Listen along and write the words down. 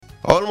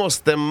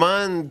Almost a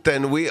month,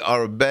 and we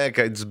are back.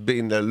 It's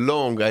been a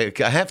long, I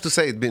have to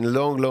say, it's been a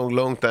long, long,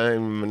 long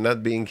time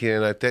not being here.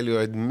 And I tell you,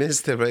 I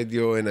missed the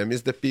radio, and I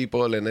missed the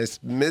people, and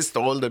missed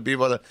all the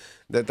people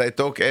that I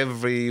talk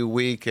every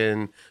week.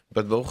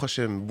 But Baruch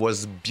Hashem,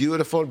 was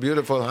beautiful,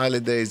 beautiful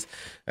holidays.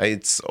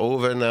 It's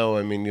over now.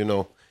 I mean,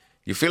 you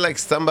feel like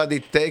somebody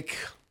take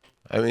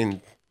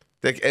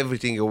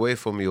everything away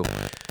from you.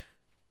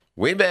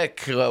 We're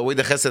back with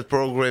the Chesed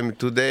program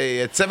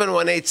today at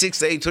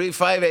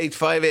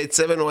 718-683-5858,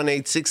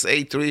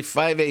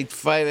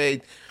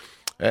 718-683-5858.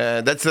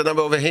 That's the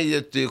number over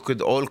here that you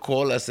could all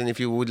call us, and if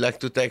you would like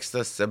to text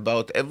us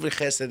about every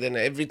Chesed and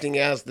everything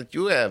else that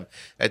you have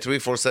at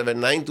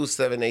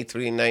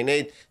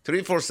 347-927-8398,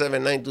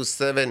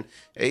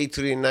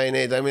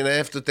 347-927-8398. I mean, I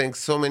have to thank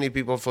so many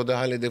people for the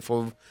holiday,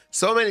 for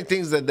so many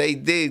things that they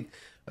did.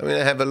 I mean,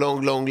 I have a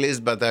long, long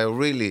list, but I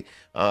really,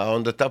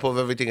 on the top of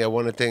everything, I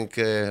want to thank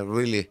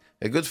really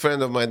a good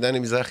friend of mine,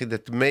 Danny Mizrahi,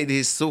 that made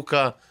his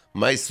sukkah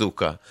my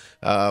sukkah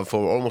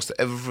for almost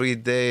every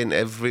day and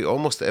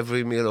almost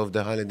every meal of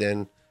the holiday.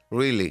 And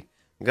really,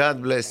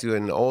 God bless you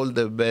and all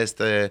the best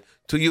to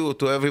you,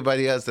 to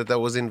everybody else that I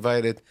was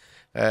invited.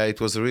 It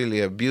was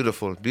really a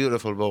beautiful,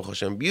 beautiful Baruch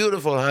Hashem,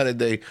 beautiful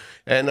holiday.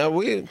 And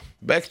we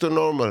back to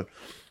normal.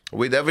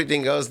 With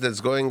everything else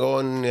that's going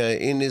on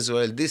in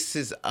Israel, this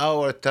is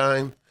our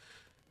time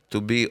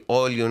to be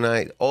all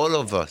united. All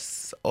of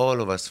us,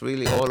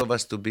 really all of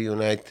us to be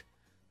united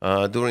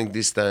during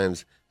these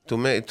times, to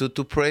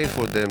pray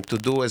for them, to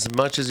do as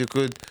much as you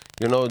could,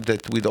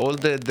 that with all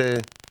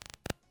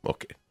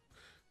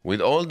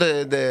with all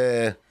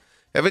the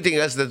everything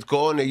else that's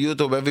going on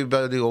YouTube,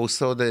 everybody who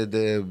saw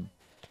the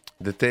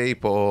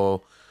tape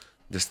or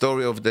the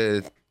story of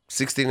the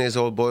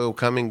 16-year-old boy who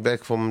coming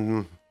back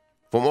from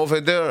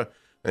over there,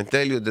 and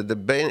tell you that the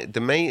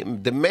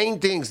main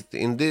things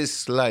in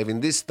this life, in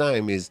this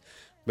time, is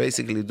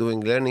basically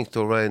learning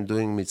Torah and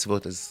doing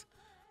mitzvot.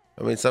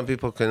 Some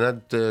people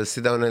cannot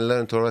sit down and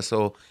learn Torah,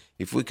 so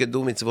if we can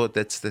do mitzvot,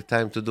 that's the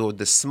time to do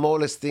the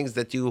smallest things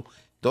that you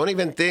don't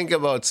even think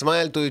about.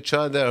 Smile to each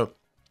other,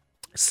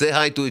 say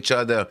hi to each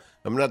other.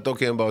 I'm not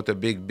talking about a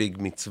big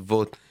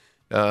mitzvot.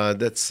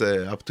 That's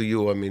up to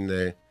you.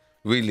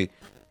 Really.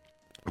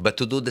 But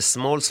to do the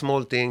small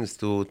things,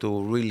 to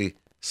really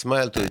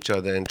smile to each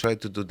other and try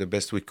to do the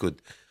best we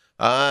could.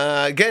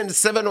 Again,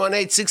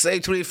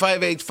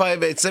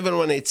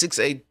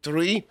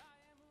 718-683-5858,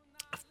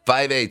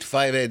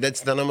 718-683-5858.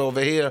 That's the number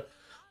over here.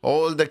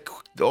 All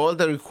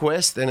the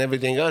requests and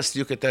everything else,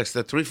 you can text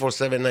at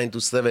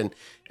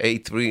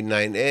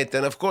 347-927-8398.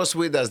 And of course,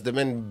 with us, the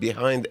man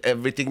behind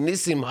everything,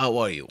 Nissim, how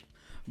are you?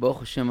 Baruch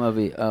Hashem,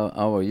 Avi,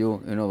 how are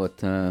you? You know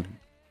what?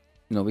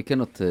 We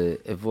cannot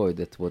avoid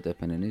that what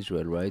happened in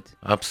Israel, right?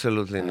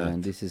 Absolutely not.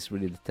 And this is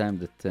really the time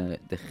that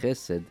the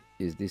Chesed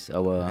is this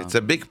our. It's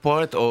a big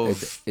part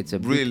of it's a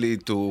really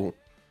to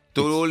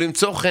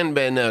למצוא חן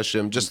בעיני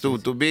Hashem, just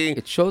to be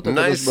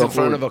nice in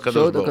front of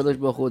HaKadosh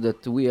Baruch Hu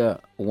that we are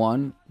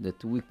one,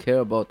 that we care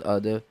about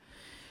other,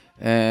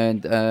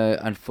 and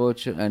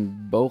unfortunately,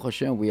 and Baruch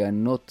Hashem, we are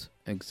not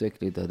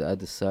exactly the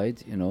other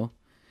side,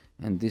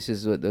 and this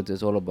is what that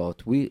is all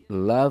about. We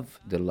love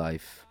the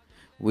life.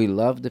 We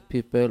love the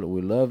people.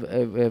 We love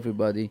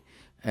everybody,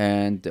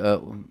 and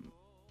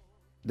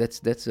that's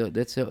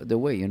the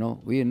way.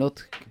 We're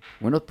not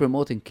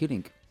promoting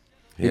killing.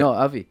 Yeah.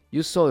 Avi,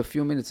 you saw a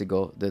few minutes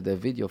ago the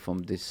video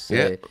from this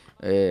a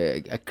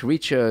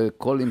creature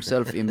call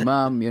himself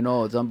Imam,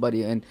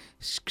 somebody, and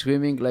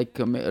screaming like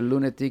a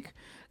lunatic.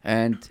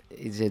 And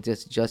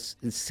it's just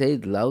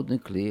said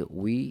loudly,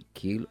 we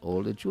kill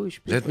all the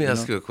Jewish people. Let me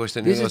ask you a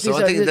question.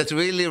 Something that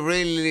really,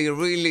 really,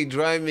 really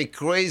drives me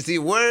crazy.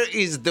 Where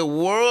is the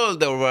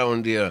world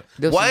around here?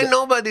 Why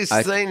nobody's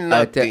saying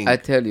nothing? I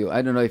tell you,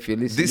 I don't know if you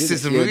listen. This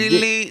is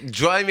really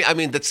driving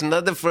me. That's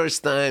not the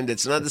first time.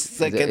 That's not the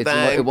second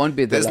time. It won't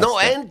be the There's last no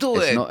time. end to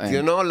It's it.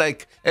 no end.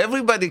 Like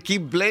everybody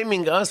keep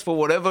blaming us for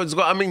whatever is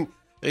going.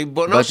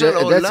 Ribono shel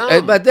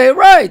olam. But they're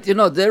right.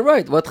 They're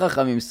right. What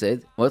Chachamim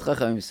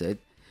said.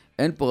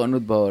 אין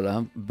פורענות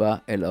בעולם, בא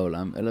אל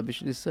העולם, אלא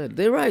בשביל ישראל.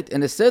 They're right.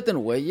 In a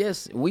certain way,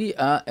 yes, we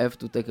have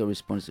to take a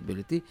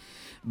responsibility.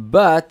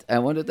 But I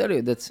want to tell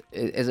you that,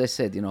 as I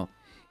said,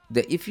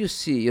 that if you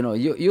see,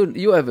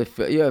 you have a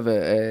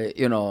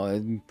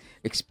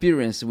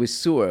experience with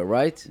sewer,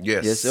 right?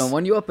 Yes. So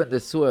when you open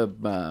the sewer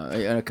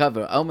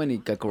cover, how many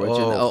cockroaches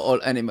all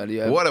animal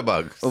you have? Water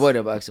bugs,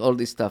 all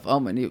this stuff. How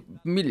many?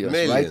 Millions,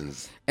 right?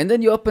 Millions. And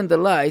then you open the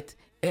light,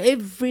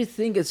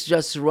 everything is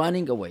just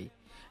running away.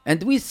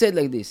 And we said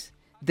like this,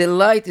 the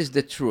light is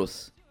the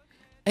truth.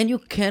 And you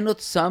cannot,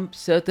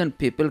 certain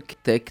people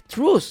take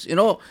truth.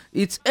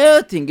 It's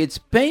hurting, it's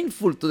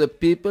painful to the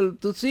people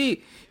to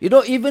see.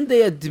 Even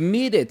they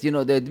admitted,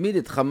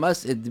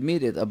 Hamas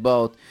admitted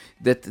about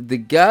that the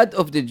God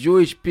of the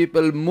Jewish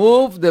people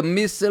moved the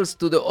missiles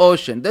to the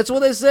ocean. That's what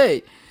they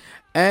say.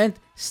 And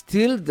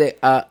still they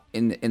are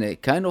in a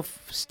kind of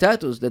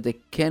status that they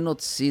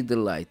cannot see the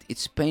light.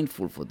 It's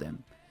painful for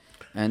them.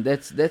 And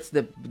that's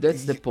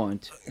the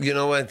point. You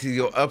know what?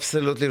 You're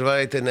absolutely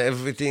right, and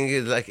everything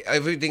is like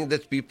everything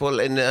that people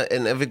and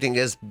everything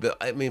has.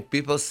 I mean,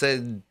 people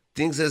said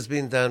things has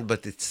been done,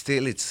 but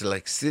it's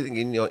like sitting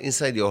in your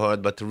inside your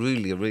heart. But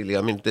really, really,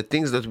 I mean, the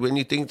things that when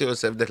you think to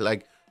yourself that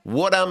like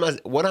what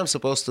I'm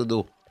supposed to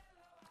do,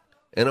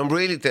 and I'm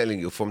really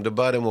telling you from the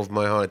bottom of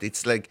my heart,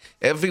 it's like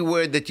every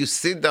word that you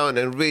sit down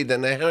and read,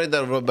 and I heard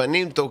the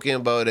Rabbanim talking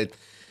about it.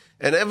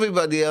 And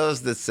everybody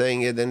else that's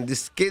saying it, and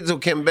these kids who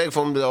came back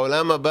from the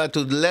Olam Haba to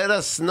let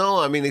us know.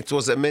 I mean, it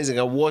was amazing.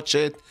 I watched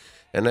it,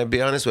 and I'll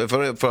be honest with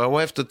you, I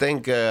have to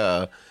thank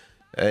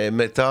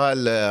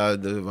Metal,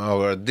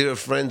 our dear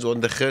friends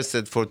on the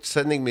Chesed, for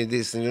sending me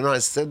this. And I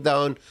sat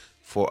down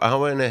for an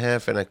hour and a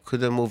half, and I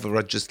couldn't move.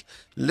 I just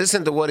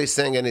listen to what he's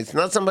saying, and it's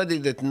not somebody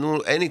that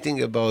knew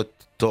anything about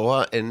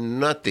Torah and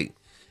nothing.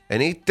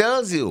 And he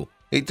tells you,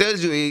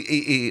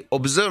 he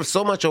observed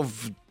so much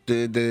of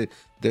the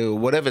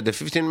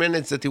 15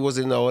 minutes that he was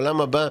in the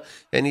Olam Haba,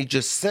 and he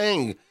just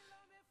sang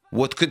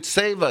what could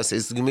save us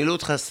is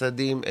Gemilut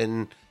Chasadim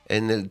and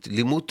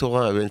Limud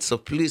Torah. And so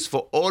please,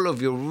 for all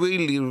of you,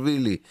 really,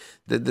 really,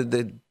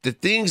 the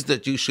things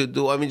that you should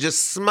do, I mean,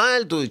 just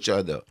smile to each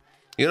other.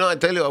 I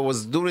tell you, I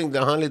was during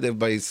the holiday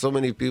by so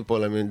many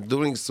people, I mean,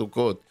 during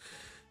Sukkot,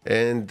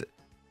 and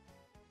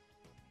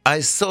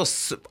I saw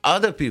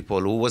other people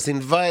who was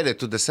invited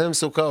to the same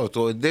sukkah or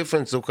to a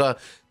different sukkah.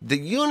 The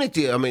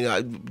unity, I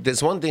mean,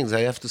 there's one thing I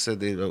have to say,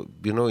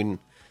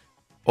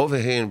 over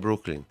here in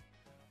Brooklyn,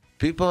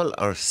 people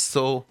are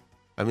so,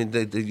 I mean,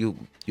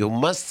 you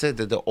must say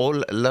that they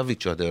all love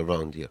each other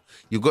around here.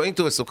 You go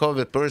into a sukkah of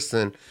a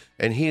person,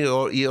 and he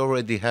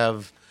already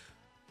have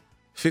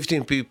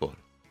 15 people.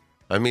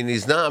 I mean,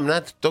 I'm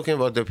not talking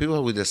about the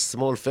people with a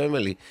small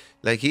family.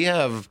 Like he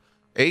have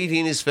 8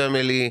 in his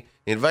family,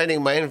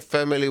 inviting my own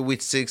family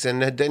with 6,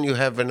 and then you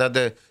have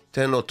another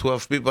 10 or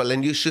 12 people,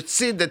 and you should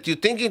see that you're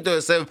thinking to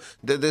yourself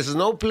that there's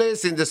no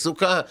place in the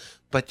sukkah,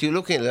 but you're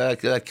looking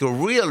like a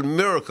real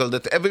miracle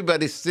that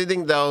everybody's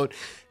sitting down,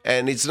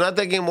 and it's not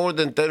taking more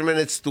than 10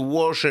 minutes to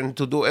wash and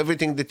to do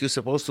everything that you're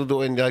supposed to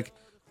do, and like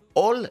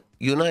all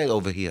unite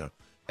over here.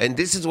 And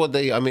this is what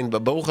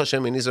Baruch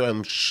Hashem in Israel,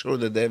 I'm sure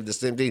that they have the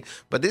same thing,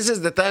 but this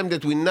is the time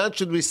that we not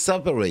should be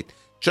separate.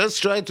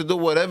 Just try to do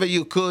whatever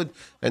you could,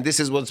 and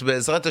this is what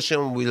Be'ezrat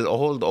Hashem will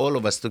hold all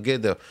of us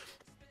together.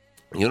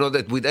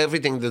 That with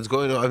everything that's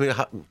going on, I mean,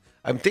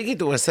 I'm thinking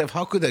to myself,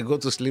 how could I go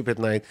to sleep at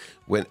night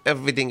when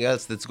everything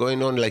else that's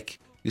going on, like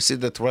you see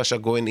that Russia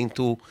going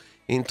into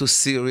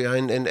Syria,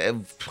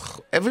 and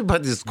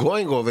everybody's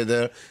going over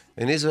there.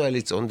 In Israel,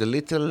 it's on the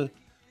little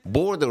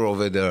border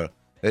over there,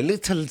 a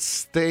little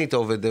state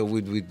over there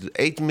with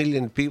 8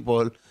 million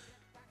people.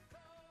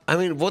 I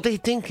mean, what are they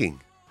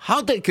thinking? How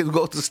they can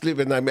go to sleep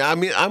at night? I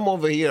mean, I'm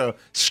over here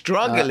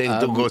struggling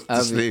to go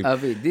to sleep.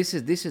 Avi, this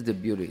is the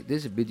beauty. This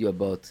is the beauty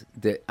about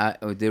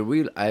the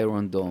real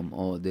Iron Dome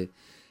or the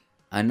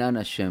Anan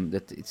Hashem.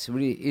 That it's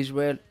really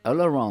Israel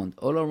all around.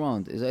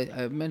 As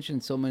I've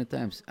mentioned so many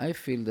times, I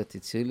feel that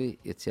it's really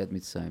Yetziat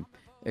Mitzrayim.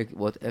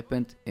 What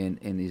happened in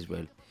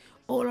Israel.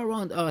 All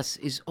around us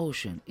is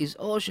ocean.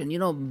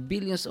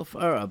 Billions of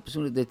Arabs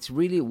that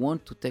really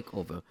want to take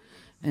over,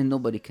 and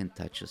nobody can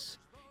touch us.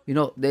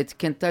 That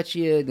can touch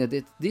here.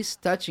 This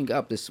touching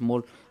up the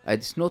small.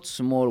 It's not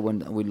small when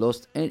we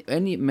lost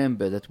any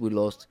member that we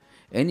lost,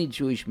 any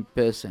Jewish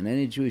person,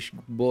 any Jewish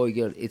boy,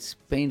 girl. It's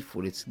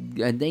painful.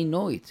 And they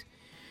know it.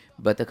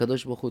 But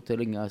HaKadosh Baruch Hu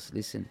telling us,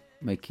 listen,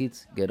 my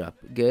kids, get up,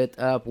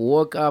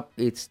 wake up.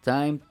 It's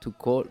time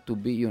to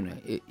be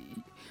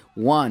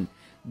one.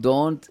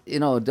 Don't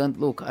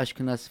look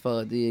Ashkenaz,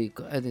 Sephardi,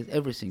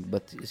 everything.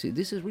 But you see,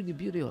 this is really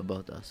beauty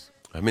about us.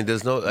 I mean,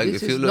 there's no.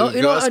 If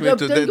you ask me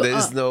today,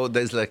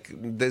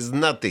 there's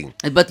nothing.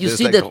 But you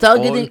see the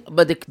targeting.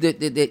 But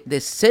they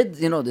said,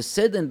 they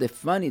said and the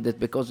funny that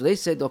because they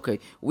said, okay,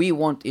 we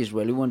want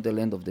Israel, we want the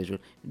land of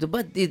Israel.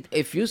 But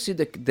if you see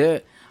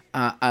their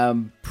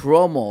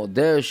promo,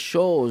 their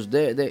shows,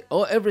 their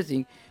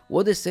everything,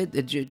 what they said,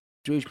 the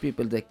Jewish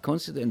people, they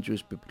consider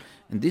Jewish people,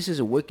 and this is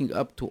a waking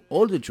up to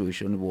all the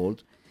Jewish in the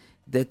world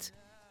that,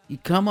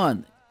 come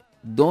on.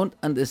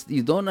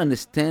 You don't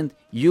understand,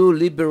 you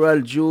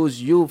liberal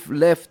Jews, you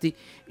lefty.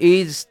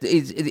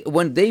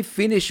 When they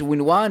finish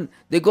with one,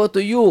 they go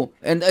to you,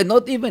 and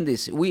not even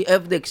this. We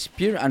have the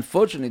experience,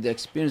 unfortunately, the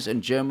experience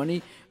in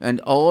Germany and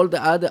all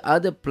the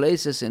other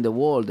places in the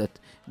world that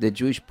the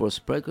Jewish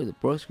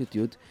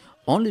prosecute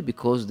only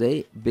because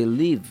they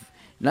believe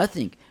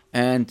nothing.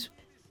 And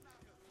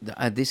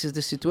this is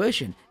the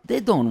situation. They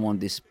don't want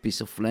this piece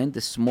of land,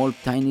 the small,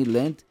 tiny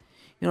land.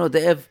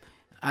 They have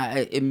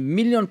a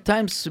million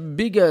times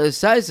bigger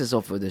sizes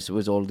of this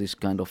with all this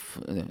kind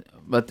of.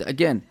 But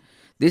again,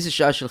 this is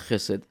Shah Shel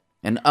Chesed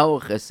and our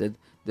Chesed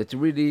that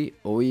really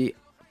we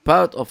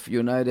part of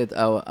united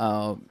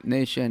our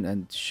nation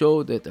and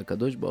show that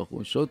HaKadosh Baruch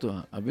Hu show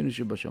to Avinu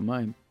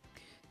Shebashamayim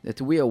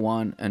that we are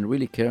one and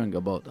really caring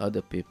about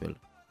other people.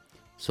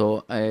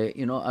 So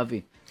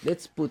Avi,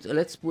 let's put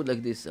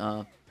like this.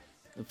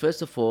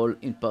 First of all,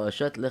 in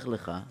Parashat Lech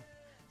Lecha,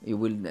 It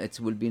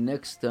will be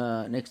next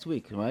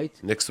week,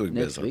 right? Next week,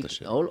 Next Be'ezrat week,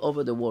 Hashem. all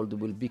over the world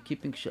will be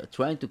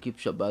trying to keep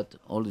Shabbat,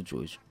 all the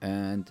Jewish.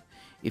 And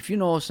if you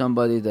know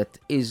somebody that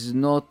is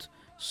not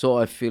so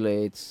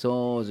affiliated,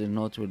 so is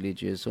not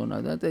religious, or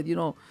not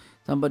that,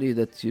 somebody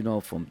that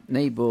from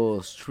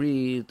neighbor,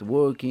 street,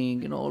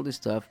 working, all this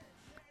stuff,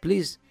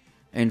 please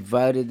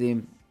invited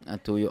him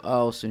to your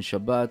house in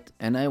Shabbat.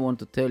 And I want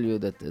to tell you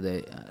that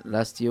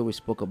last year we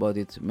spoke about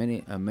it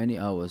many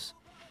hours.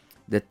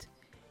 That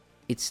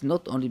it's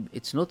not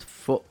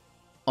for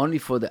only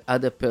for the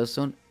other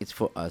person, it's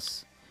for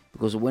us.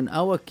 Because when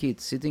our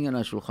kids sitting in a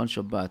Shulchan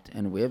Shabbat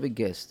and we have a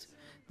guest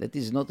that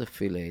is not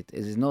affiliate,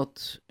 is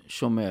not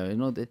shomer,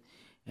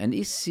 and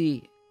he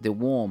see the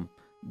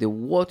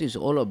what is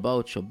all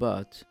about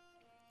Shabbat,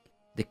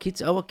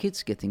 our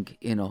kids getting,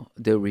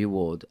 the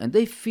reward, and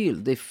they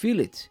feel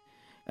it.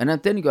 And I'm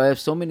telling you, I have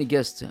so many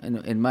guests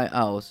in my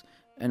house,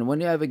 and when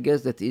you have a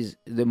guest that is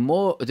the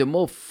more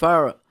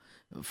far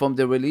from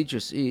the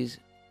religious is,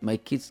 my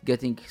kids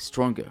getting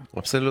stronger.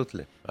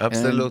 Absolutely. And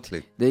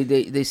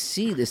they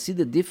see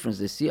the difference.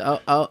 They see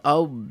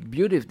how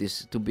beautiful it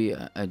is to be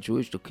a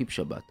Jewish, to keep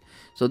Shabbat.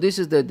 So this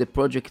is the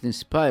project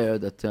Inspire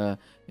that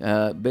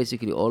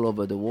basically all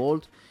over the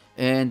world.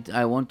 And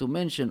I want to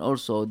mention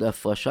also the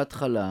Frashat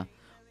Chala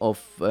of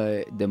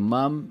the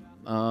MAM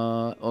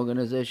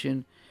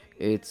organization.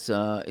 It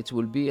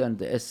will be on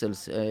the SL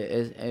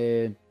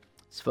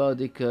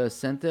Sephardic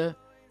Center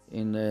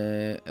in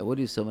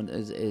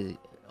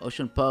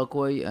Ocean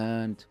Parkway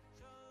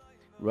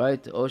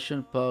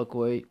Ocean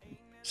Parkway.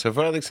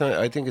 Sephardic,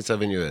 I think it's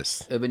Avenue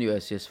S. Avenue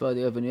S, yes,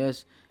 Sephardic Avenue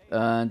S.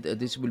 And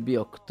this will be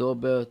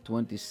October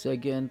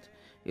 22nd,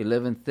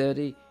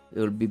 11:30. It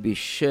will be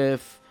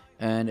chef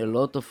and a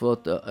lot of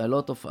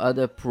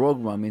other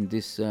program in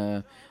this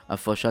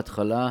Afrashat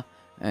Chala,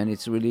 and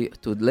it's really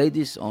to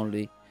ladies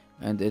only.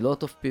 And a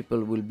lot of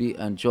people will be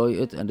enjoy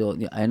it,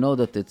 and I know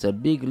that it's a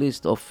big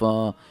list of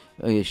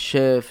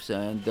chefs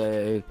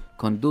and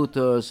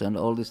conductors and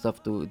all this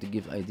stuff to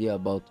give idea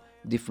about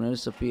different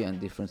recipe and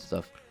different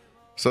stuff.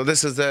 So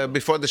this is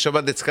before the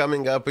Shabbat that's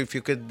coming up. If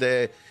you could,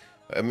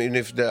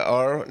 if there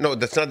are, no,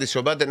 that's not the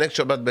Shabbat. The next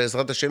Shabbat,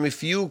 Be'ezrat Hashem.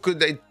 If you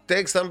could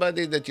take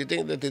somebody that you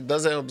think that it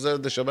doesn't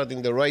observe the Shabbat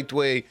in the right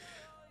way,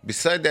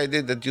 beside the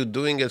idea that you're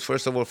doing it,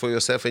 first of all, for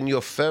yourself and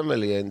your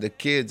family and the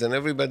kids and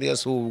everybody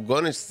else who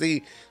going to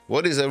see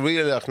what is a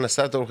real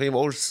Achnasat Orchim,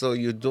 also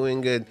you're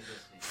doing it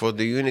for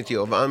the unity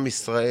of Am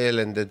Yisrael,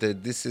 and that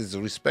this is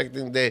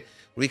respecting the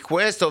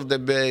request of the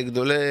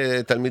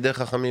Gdolei Talmidei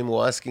Chachamim who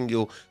are asking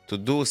you to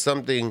do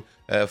something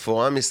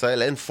for Am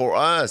Yisrael and for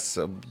us,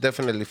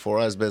 definitely for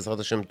us, Be'ezrat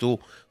Hashem too,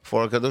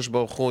 for HaKadosh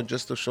Baruch Hu,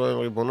 just to show him,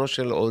 Ribono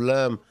Shel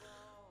Olam,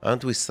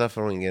 aren't we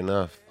suffering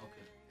enough?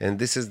 And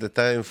this is the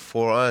time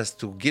for us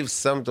to give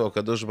some to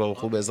HaKadosh Baruch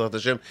Hu Be'ezrat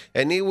Hashem,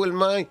 and He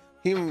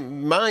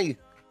might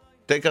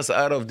take us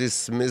out of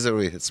this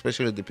misery,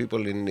 especially the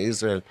people in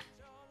Israel.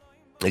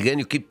 Again,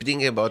 you keep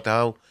thinking about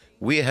how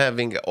we're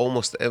having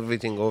almost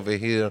everything over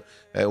here,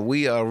 and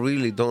we are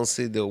really don't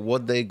see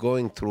what they're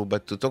going through,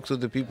 but to talk to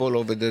the people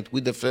over there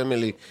with the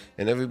family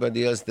and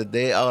everybody else, that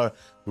they are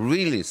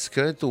really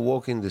scared to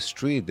walk in the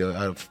street. They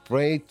are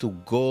afraid to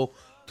go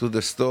to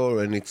the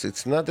store, and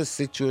it's not a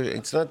situation.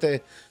 It's not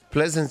a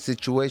pleasant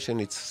situation.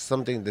 It's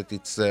something that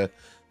it's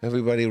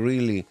everybody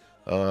really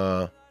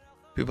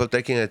people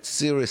taking it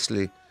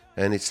seriously,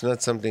 and it's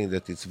not something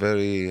that it's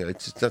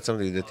not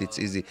something that it's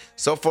easy.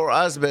 So for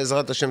us,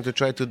 Be'ezrat Hashem, to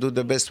try to do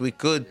the best we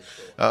could,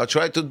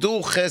 try to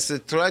do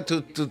chesed, try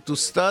to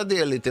study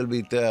a little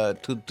bit, to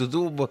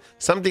do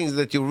something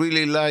that you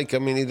really like. I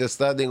mean, either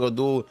studying or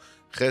do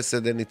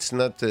chesed, and it's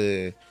not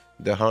the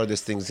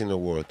hardest things in the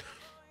world.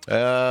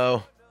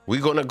 We're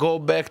gonna go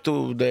back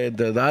to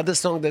the other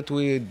song that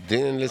we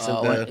didn't listen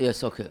to.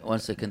 Yes, okay. 1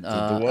 second.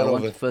 I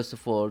want first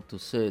of all to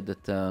say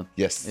that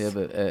yes, we have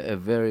a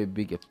very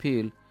big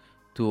appeal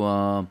to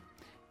a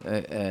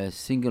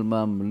single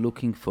mom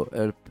looking for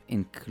help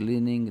in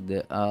cleaning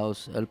the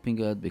house, helping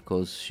her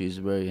because she's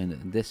very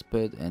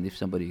desperate, and if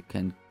somebody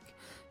can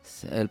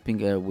helping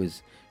her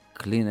with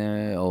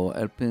cleaner or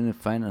helping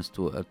finance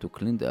to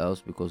clean the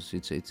house, because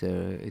it's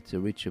a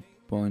richer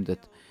point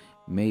that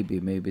maybe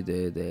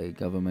the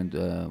government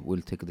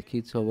will take the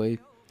kids away.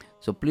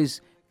 So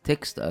please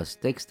text us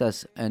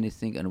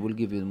anything, and we'll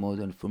give you more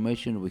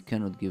information. We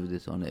cannot give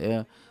this on the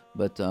air,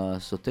 but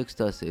so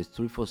text us. It's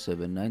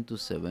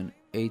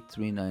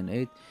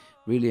 347-927-8398.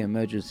 Really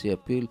emergency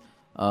appeal.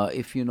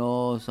 If you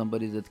know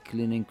somebody that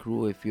cleaning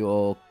crew, if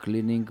you're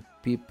cleaning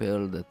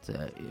people that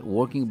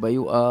working by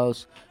your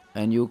house,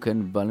 and you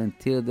can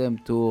volunteer them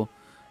to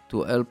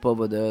help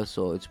over there,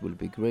 so it will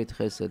be great.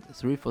 Chesed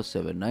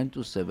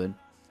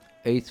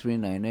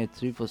 347-927-8398,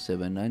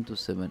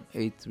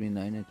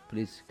 347-927-8398.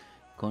 Please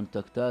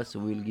contact us.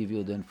 We'll give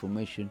you the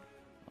information.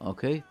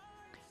 Okay,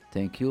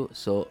 thank you.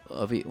 So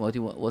Avi, what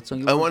song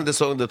you want? I want the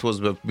song that was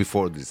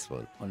before this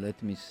one.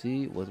 Let me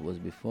see what was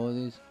before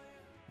this.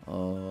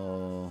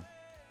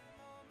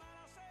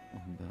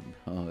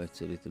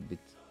 It's a little bit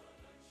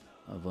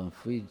avant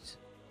fridge.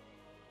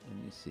 Let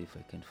me see if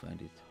I can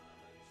find it.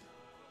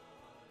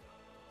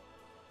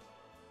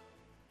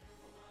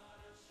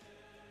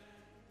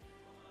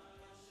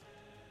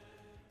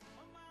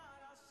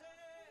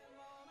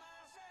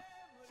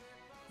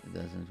 It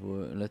doesn't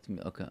work. Let me.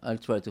 Okay, I'll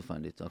try to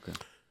find it. Okay.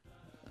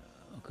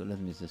 Okay, let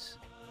me just.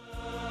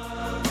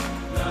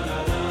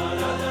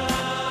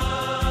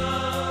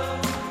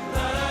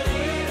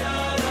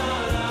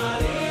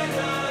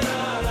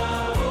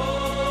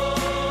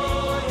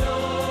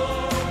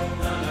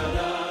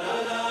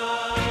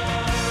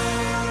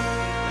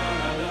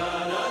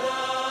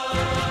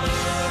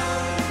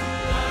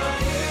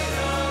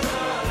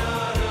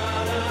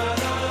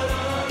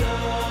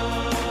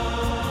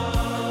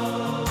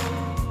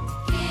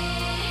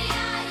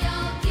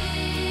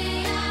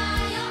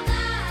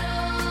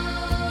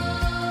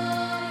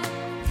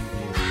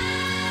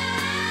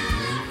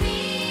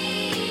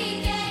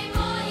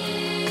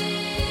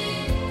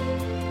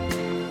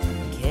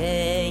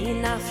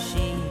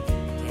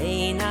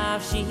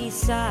 נפשי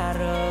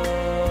שרו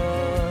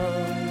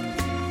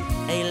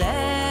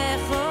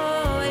אלכו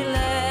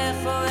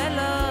אלכו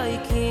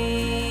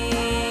אלוהיקים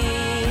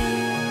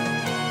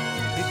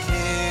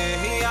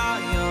כי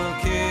היו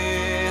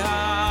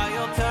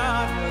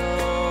תרו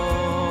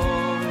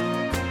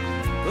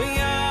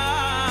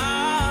ויאלפי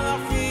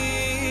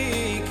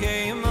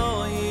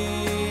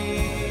כמוהים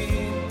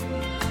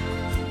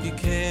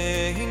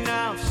כי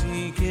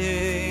נפשי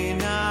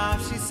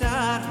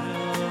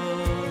שרו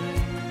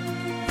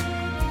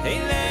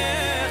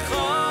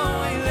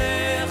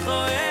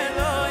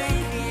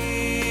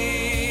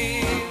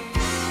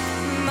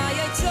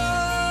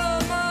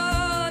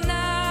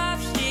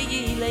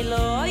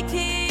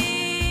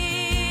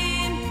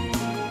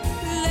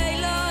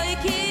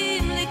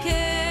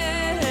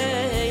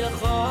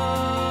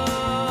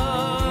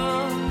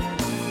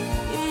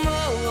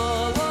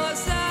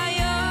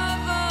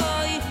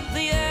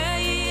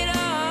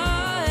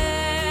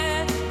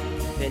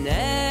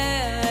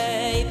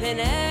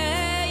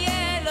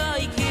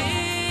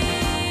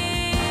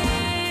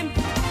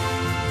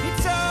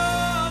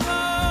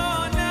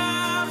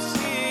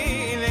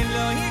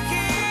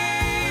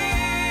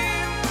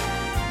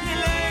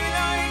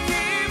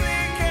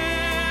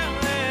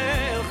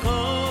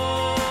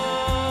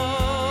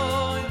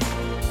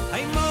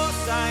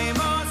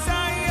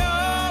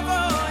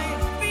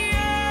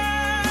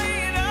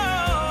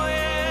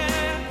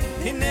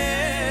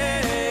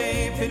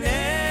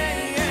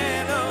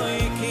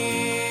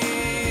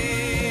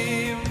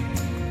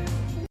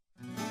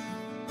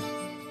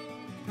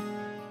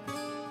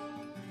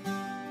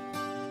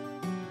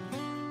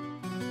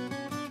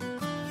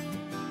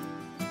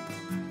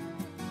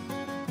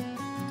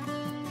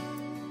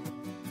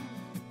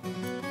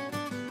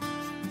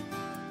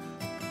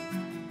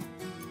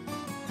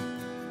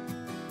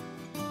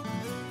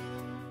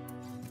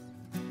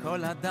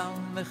כל אדם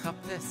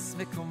מחפש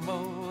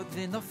מקומות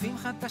ונופים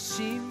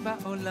חדשים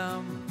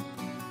בעולם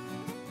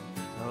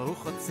הוא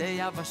חוצה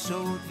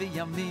יבשות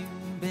וימים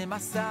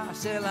במסע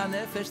של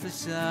הנפש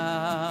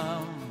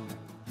לשם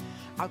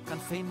על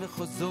כנפי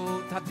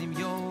מחוזות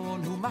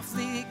הדמיון הוא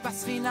מפליג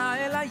בספינה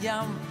אל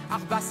הים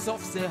אך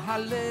בסוף זה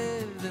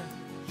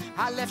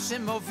הלב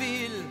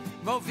שמוביל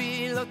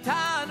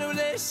אותנו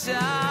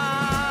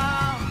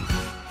לשם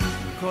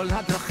כל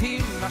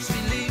הדרכים,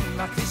 השבילים,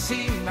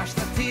 הכבישים,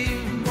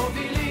 השלטים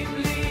מובילים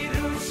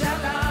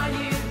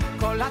לירושלים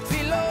כל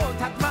התפילות,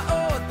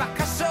 הדמעות,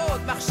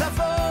 בקשות,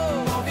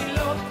 מחשבות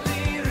מובילות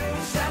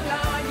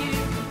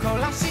לירושלים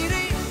כל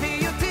השירים,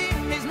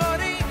 פיוטים,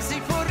 מזמורים,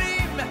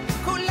 סיפורים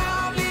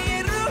כולם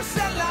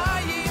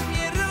לירושלים,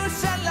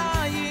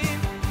 ירושלים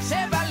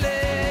שבלב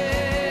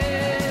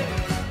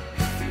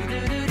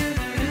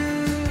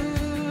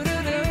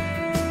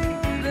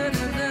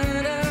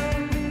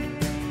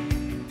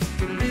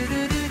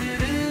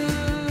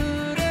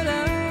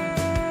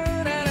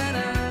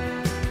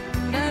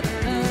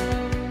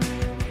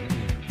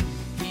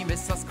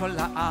כל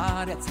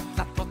הארץ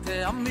תלת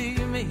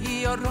עמים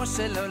היא אורו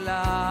של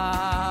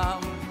עולם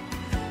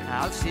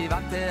על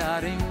שבעת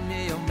תארים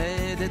היא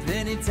עומדת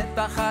ונמצאת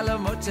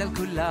בחלומות של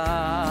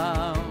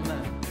כולם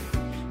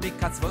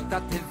מקצוות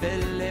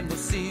התבל הם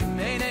נושאים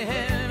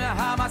עיניהם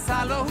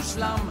המסע לא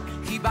הושלם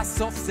כי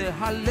בסוף זה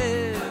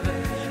הלב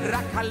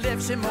רק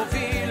הלב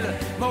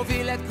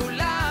שמוביל את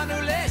כולנו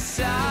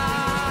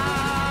לשם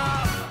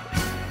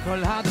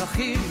כל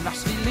הדרכים,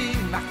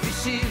 השבילים,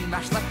 הכבישים,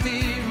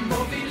 השלטים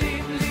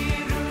מובילים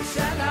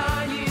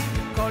לירושלים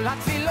כל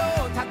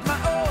התפילות,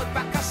 הדמעות,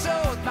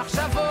 בקשות,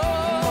 מחשבות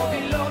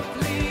מובילות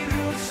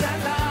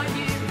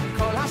לירושלים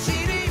כל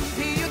השירים,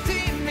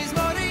 פיוטים,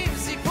 מזמורים,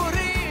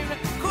 סיפורים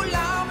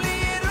כולם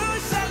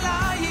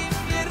לירושלים,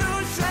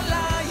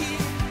 ירושלים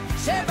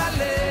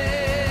שבלב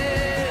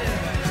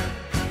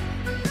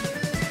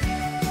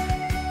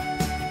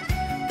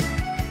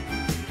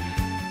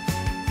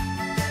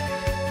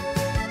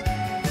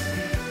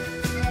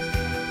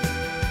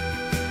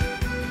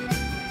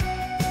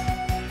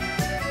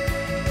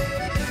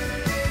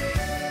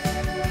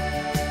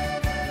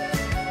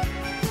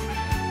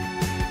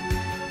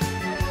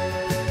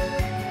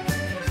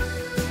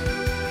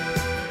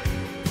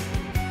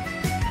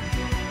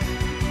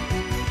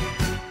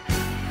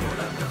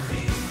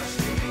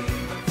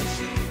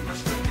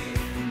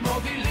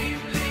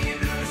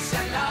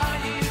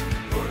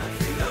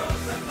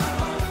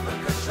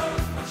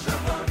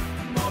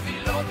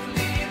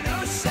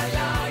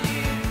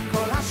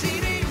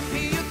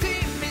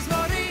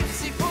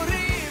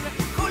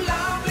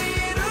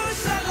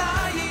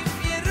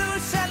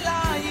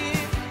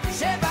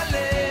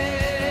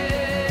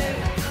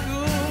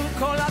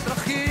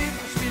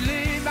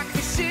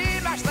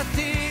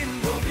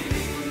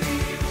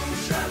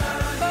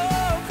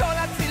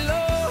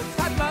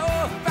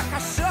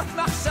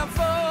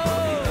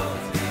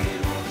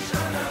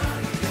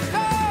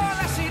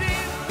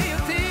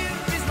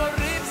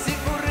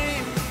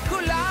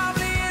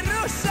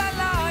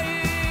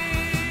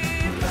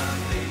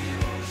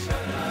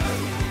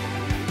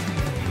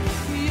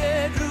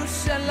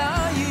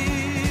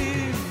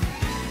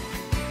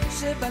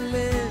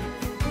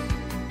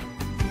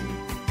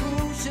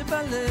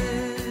בלב.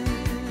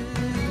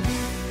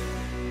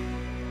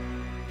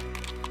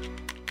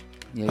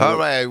 All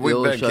right,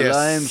 we're back,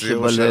 ירושלים yes. שבלב.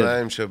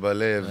 ירושלים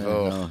שבלב.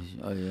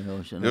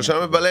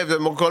 ירושלים בלב,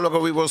 ומכל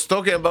מקום, we was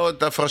talking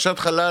about הפרשת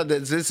חלה,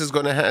 that this is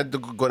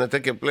gonna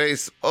take a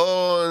place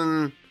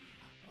on...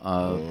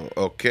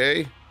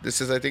 okay,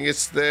 this is, I think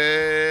it's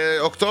the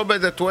October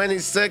the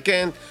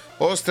 22nd,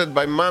 hosted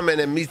by Mom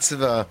and a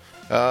Mitzvah.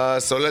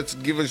 So let's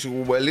give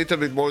you a little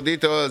bit more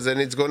details,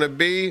 and it's gonna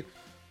be...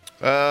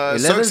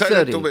 so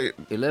excited to be...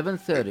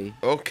 11:30.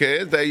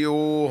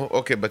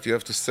 Okay, but you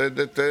have to say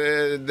that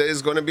there is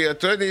going to be a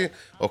 30.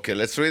 Okay,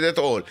 let's read it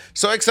all.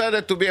 So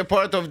excited to be a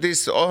part of this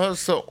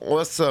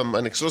awesome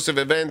and exclusive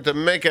event.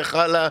 Make a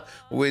challah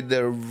with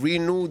the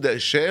renewed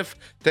chef.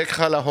 Take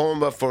challah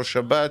home for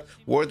Shabbat.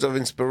 Words of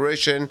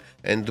inspiration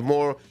and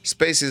more.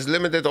 Space is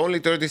limited, only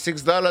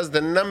 $36.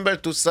 The number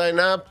to sign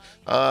up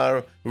are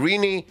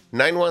Rini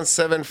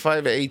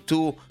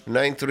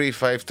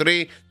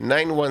 917-582-9353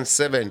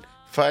 917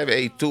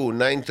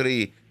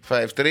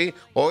 582-9353,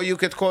 or you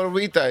could call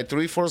Rita at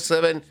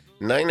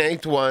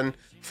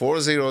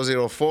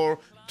 347-981-4004,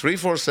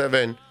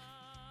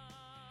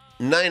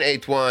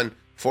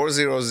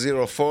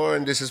 347-981-4004,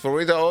 and this is for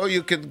Rita, or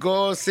you could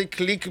go see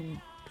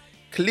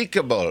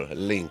clickable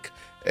link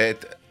at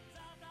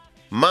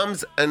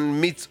Moms and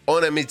Mitz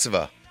on a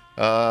Mitzvah.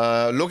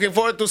 Looking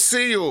forward to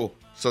see you.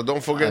 So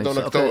don't forget on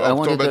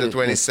October the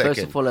 22nd.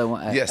 First of all,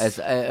 Yes. as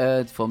I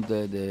heard from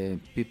the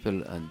people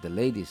and the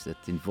ladies that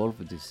involved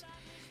with this,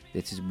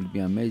 that it will be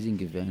an amazing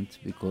event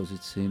because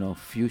it's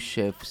few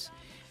chefs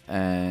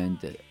and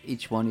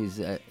each one is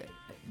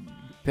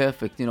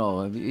perfect.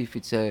 If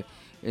it's a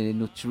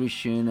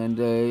nutrition and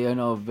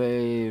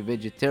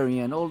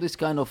vegetarian, all this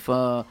kind of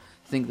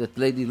thing that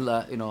lady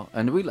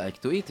and we like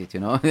to eat it.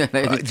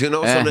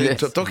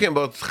 Talking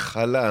about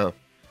challah,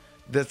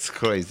 that's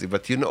crazy.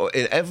 But in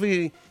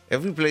every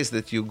place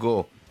that you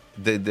go,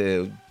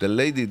 the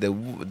lady, the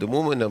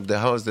woman of the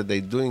house that they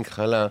doing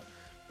challah,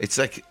 it's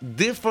like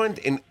different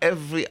in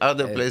every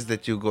other place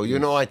that you go.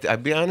 I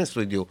be honest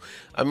with you.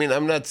 I mean,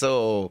 I'm not so.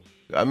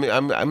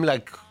 I'm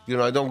like,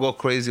 I don't go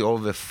crazy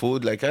over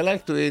food. Like I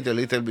like to eat a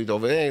little bit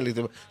over there, a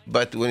little.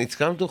 But when it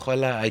comes to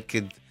challah, I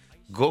could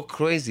go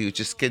crazy. You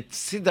just can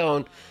sit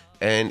down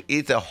and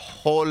eat a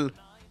whole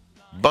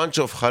bunch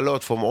of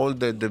chalot from all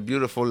the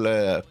beautiful.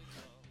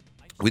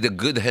 With the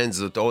good hands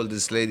that all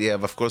this lady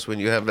have. Of course, when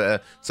you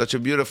have such a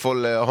beautiful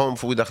home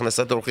with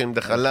achnasat orchim de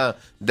challah,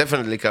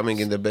 definitely coming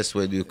in the best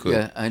way you could.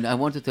 Yeah, and I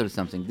want to tell you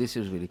something. This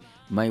is really,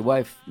 my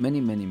wife, many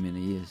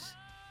years,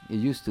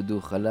 used to do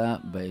challah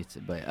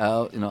by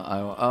our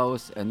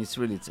house, and it's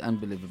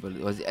unbelievable.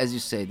 It was, as you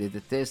say,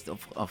 the taste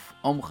of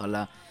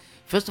challah.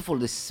 First of all,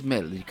 the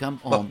smell. You come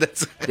home,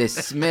 the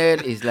smell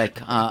is like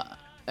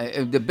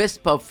the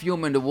best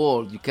perfume in the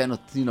world. You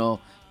cannot,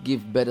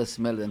 give better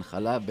smell than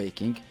challah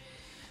baking.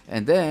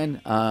 And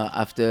then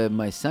after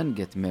my son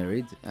get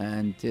married,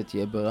 and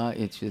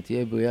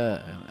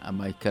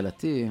my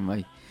kalati,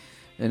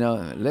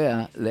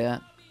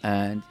 Leah,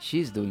 and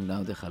she's doing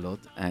now the chalot,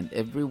 and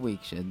every week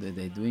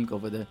they're doing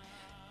over there.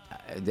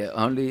 They're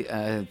only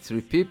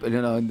 3 people,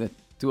 the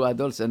 2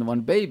 adults and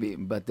 1 baby,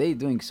 but they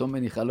doing so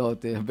many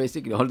chalot.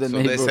 Basically, all the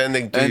neighbors. So they're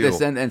sending to you.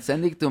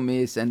 Sending to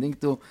me, sending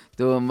to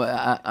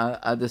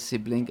other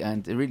sibling,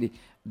 and really.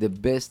 The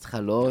best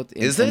chalot.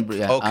 Is it?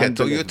 Okay,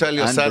 so you tell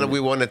your son we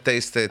want to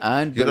taste it.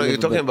 You're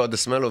talking about the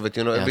smell of it.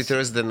 Every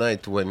Thursday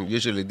night when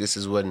usually this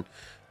is when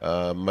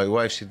my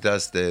wife, she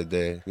does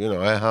I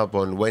help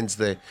on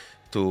Wednesday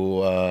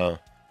to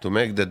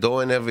make the dough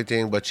and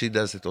everything, but she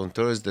does it on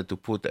Thursday to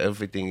put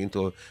everything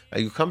into.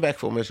 You come back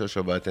from Meshul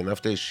Shabbat, and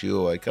after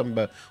shiur, I come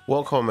back,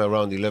 walk home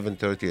around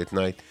 11:30 at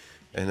night,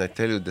 and I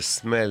tell you the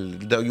smell.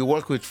 You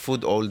work with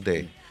food all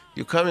day.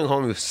 You're coming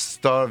home, you're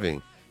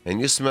starving. And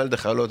you smell the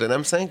chalot, and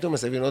I'm saying to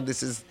myself,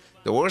 this is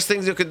the worst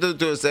things you can do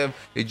to yourself.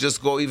 You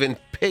just go even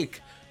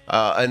pick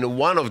and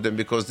one of them,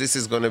 because this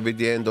is going to be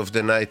the end of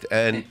the night,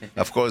 and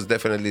of course,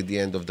 definitely the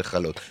end of the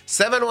chalot.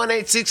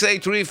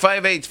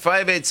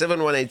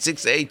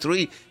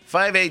 718-683-5858,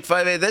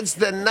 718-683-5858. That's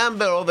the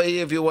number over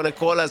here if you want to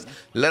call us.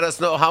 Let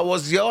us know how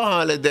was your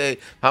holiday.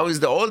 How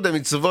is all the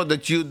mitzvot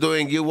that you're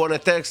doing? You want to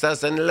text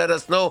us and let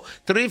us know.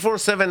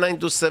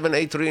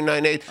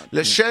 347-927-8398.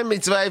 L'shem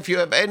mitzvah, if you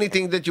have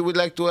anything that you would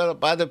like to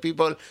help other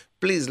people,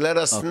 please let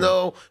us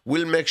know.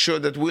 We'll make sure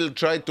that we'll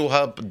try to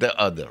help the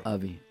other.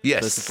 Avi,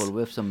 yes. First of all,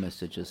 we have some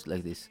messages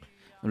like this.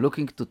 I'm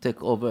looking to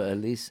take over a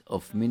list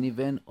of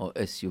minivan or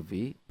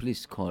SUV.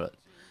 Please call us.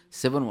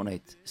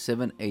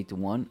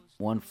 718-781-1584,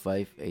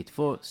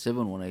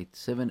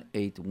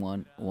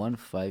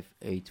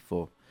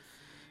 718-781-1584.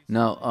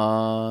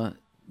 Now,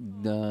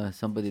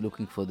 somebody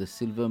looking for the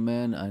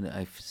Silverman,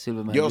 and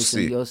Silverman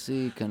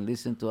Yossi can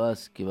listen to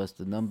us, give us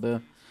the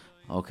number.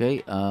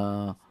 Okay,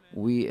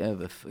 we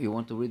have. You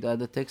want to read the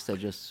other text? I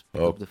just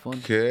pick up the phone.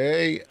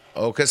 Okay.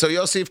 Okay. So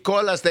Yosef,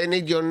 call us. They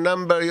need your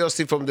number.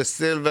 Yosef from the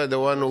Silver, the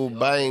one who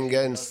buying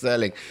and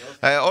selling.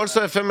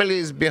 Also, a family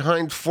is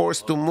behind,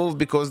 forced to move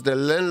because the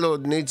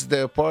landlord needs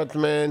the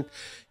apartment.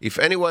 If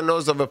anyone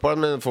knows of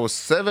apartment for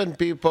 7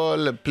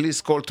 people,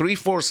 please call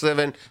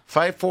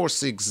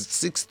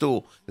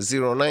 347-546-6209.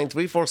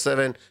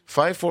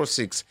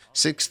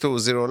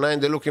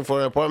 347-546-6209. They're looking for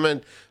an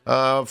apartment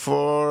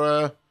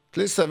for at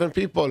least 7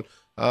 people.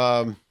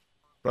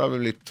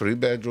 Probably 3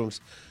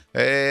 bedrooms.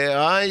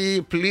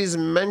 I please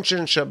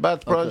mention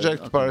Shabbat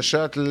project, okay.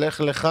 Parashat Lech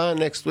Lecha.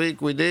 Next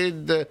week we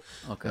did.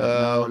 Okay.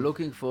 Now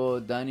looking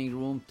for dining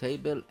room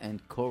table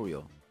and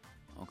choreo.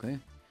 Okay.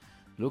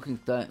 Looking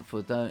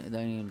for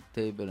dining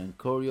table and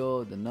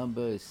choreo. The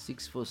number is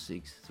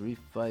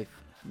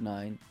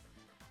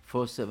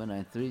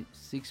 646-359-4793.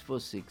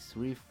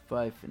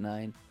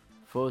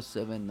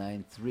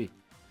 646-359-4793.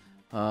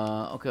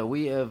 Okay,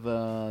 we have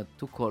 2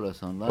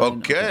 callers online.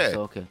 Okay.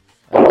 Okay.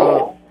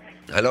 Hello.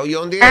 Hello,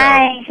 you're on the air.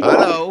 Hi.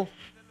 Hello.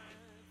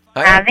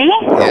 Avi?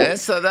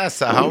 Yes,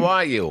 Adassa. How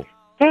are you?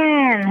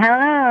 Good,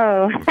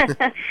 hello.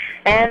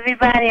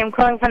 Everybody, I'm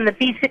calling from the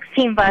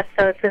B16 bus,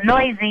 so it's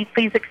noisy.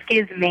 Please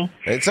excuse me.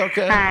 It's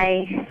okay.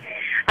 Hi.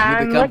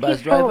 I'm become looking bus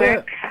for driver?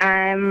 work.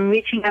 I'm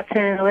reaching out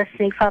to the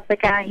listening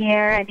public out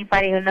here,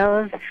 anybody who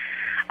knows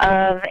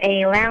of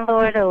a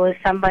landlord or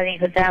somebody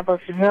who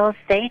dabbles in real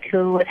estate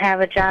who would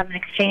have a job in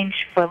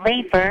exchange for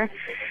labor.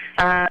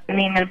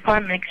 An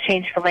apartment in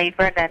exchange for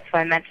labor, that's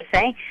what I meant to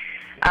say.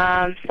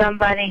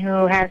 Somebody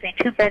who has a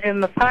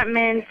 2-bedroom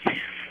apartment,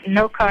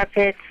 no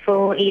carpets,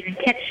 full eat-in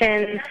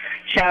kitchen,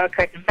 shower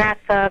curtain,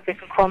 bathtub. You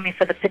can call me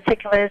for the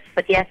particulars,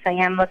 but yes, I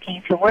am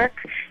looking to work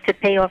to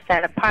pay off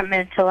that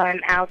apartment until I'm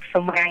out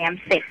from where I am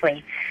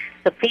safely.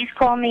 So please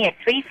call me at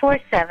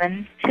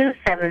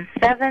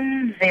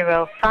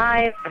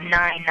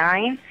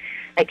 347-277-0599.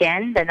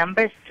 Again, the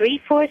number is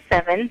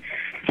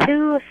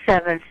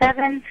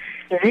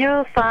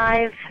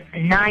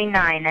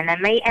 347-277-0599. And I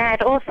may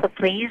add also,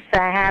 please,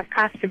 I have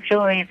costume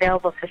jewelry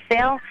available for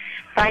sale.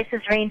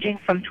 Prices ranging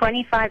from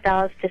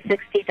 $25 to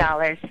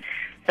 $60.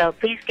 So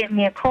please give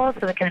me a call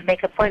so we can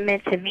make an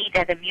appointment to meet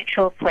at a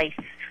mutual place,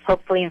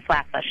 hopefully in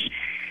Flatbush.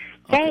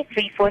 Okay,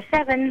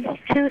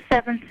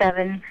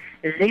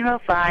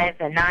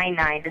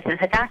 347-277-0599. This is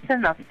Hadassah,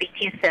 and I'll speak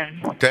to you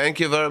soon. Thank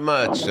you very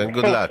much, and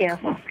good luck.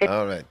 Thank you. Good.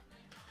 All right.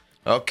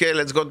 Okay,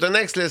 let's go to the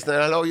next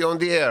listener. Hello, you're on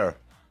the air.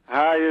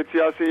 Hi, it's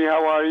Yossi.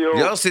 How are you?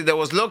 Yossi, they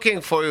was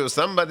looking for you.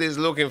 Somebody's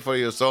looking for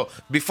you. So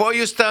before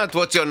you start,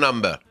 what's your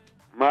number?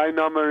 My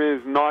number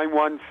is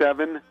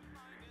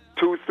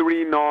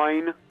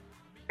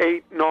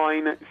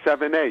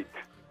 917-239-8978.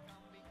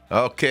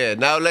 Okay,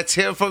 now let's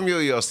hear from you,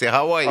 Yossi.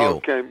 How are you?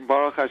 Okay,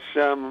 Baruch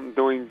Hashem, I'm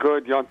doing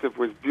good. Yontif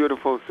was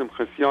beautiful,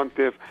 Simchas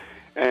Yontif.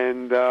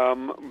 And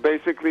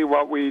basically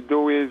what we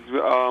do is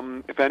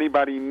if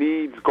anybody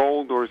needs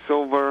gold or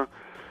silver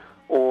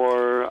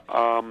or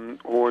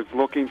is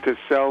looking to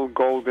sell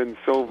gold and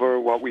silver,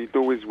 what we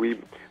do is we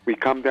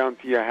come down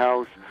to your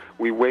house,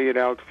 we weigh it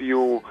out for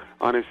you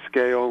on a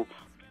scale,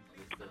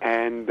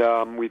 and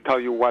we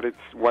tell you what it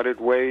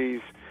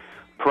weighs,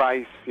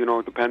 price,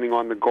 depending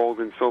on the gold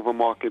and silver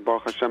market.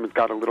 Baruch Hashem, it's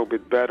got a little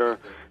bit better.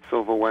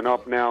 Silver went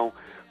up now,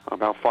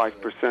 about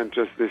 5%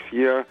 just this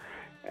year.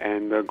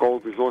 And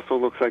gold also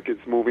looks like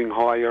it's moving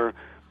higher.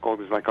 Gold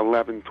is like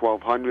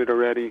 1,100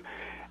 already.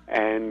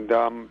 And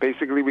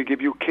basically we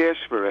give you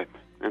cash for it.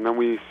 And then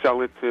we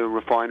sell it to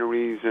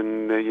refineries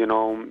and,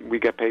 we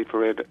get paid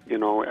for it,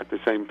 at the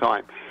same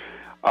time.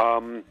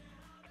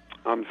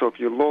 So if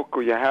you look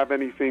or you have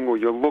anything or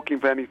you're looking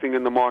for anything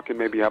in the market,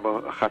 maybe you have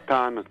a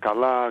chatan, a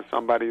kala,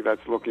 somebody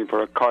that's looking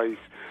for a kais,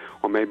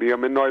 or maybe a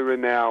menorah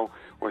now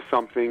or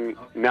something,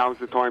 now's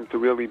the time to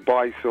really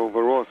buy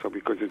silver also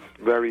because it's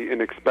very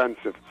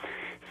inexpensive.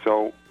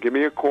 So give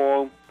me a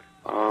call.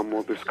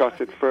 We'll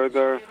discuss it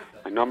further.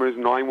 My number is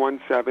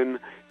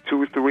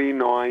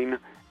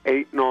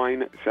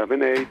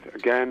 917-239-8978.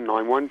 Again,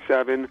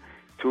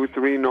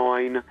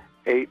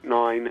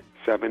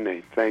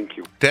 917-239-8978. Thank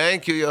you.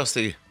 Thank you,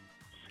 Yossi.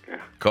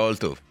 Call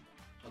too.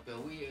 Okay,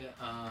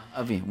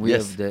 Avi, we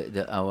Yes.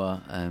 have our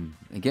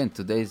again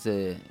today's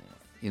the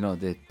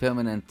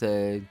permanent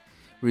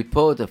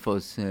reporter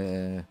for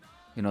so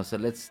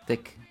let's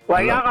take. הוא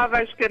היה רב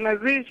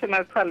אשכנזי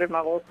שנסע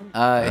למרוקו.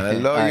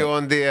 Hello, you're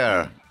on the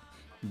air.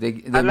 The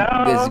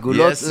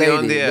סגולות Yes, you're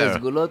on lady, the air. the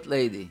סגולות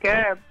lady.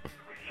 כן.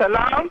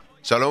 שלום.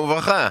 שלום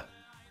וברכה.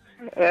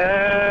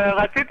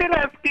 רציתי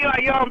להזכיר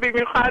היום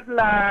במיוחד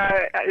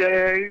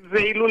זה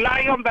הילולה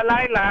היום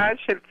בלילה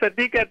של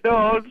צדיק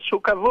גדול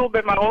שהוא קבור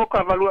במרוקו,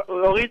 אבל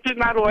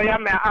אוריג'ינל הוא היה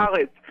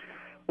מהארץ.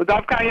 הוא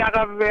דווקא היה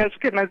רב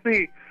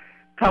אשכנזי.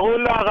 קראו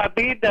לו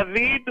הרבי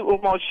דוד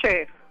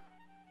ומשה.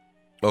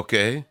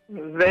 אוקיי.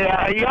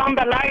 והיום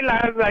בלילה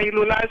זה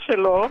ההילולה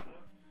שלו,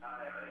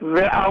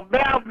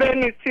 והרבה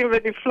ניסים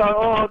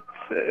ונפלאות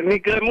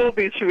נגרמו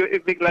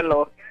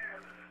בגללו.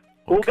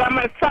 הוא גם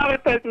מסר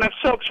את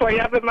נפשו, כשהוא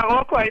היה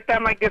במרוקו הייתה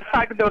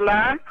מגפה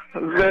גדולה,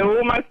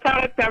 והוא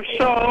מסר את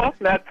נפשו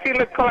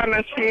להציל את כל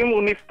האנשים,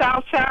 הוא נפטר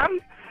שם,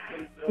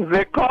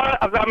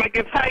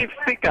 והמגפה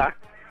הפסיקה.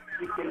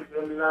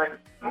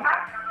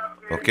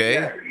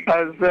 אוקיי?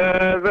 אז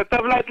זה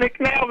טוב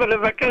להדליק נר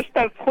ולבקש את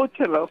הזכות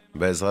שלו.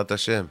 בעזרת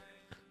השם.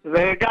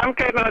 וגם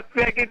כן רציתי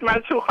להגיד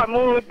משהו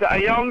חמוד,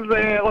 היום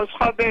זה ראש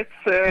חודש,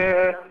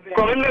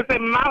 קוראים לזה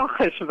מר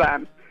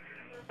חשוון.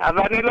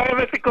 אבל אני לא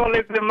אוהבת לקרוא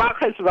לזה מר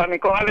חשוון, אני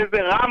קורא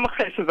לזה רם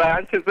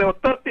חשוון, שזה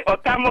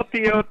אותם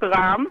אותיות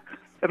רם,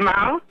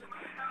 מר,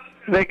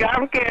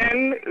 וגם כן,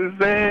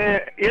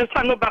 יש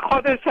לנו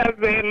בחודש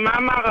הזה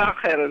מאמה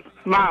רחל,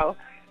 מר.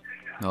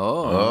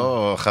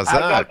 חזק.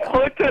 אז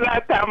הזכות שלה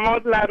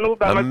תעמוד לנו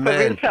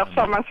במצבים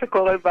שעכשיו מה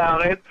שקורה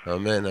בארץ.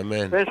 אמן,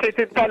 אמן.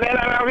 ושתתפלל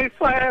על עם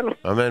ישראל.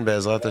 אמן,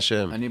 בעזרת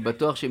השם. אני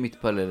בטוח שהיא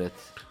מתפללת.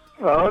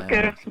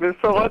 אוקיי,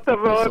 בשורות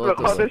טובות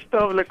וחודש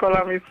טוב לכל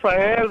עם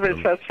ישראל,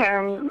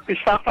 ושהשם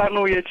ישלח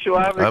לנו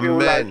ישועה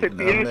וגאולה,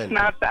 שתהיה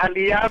שנת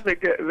עלייה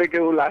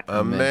וגאולה.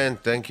 Amen.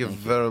 Thank you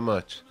very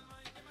much.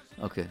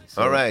 Okay.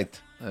 All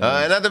right.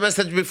 Another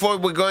message before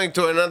we're going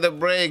to another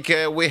break.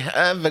 We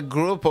have a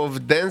group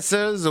of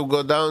dancers who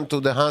go down to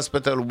the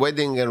hospital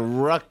wedding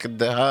and rock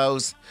the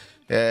house.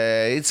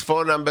 Its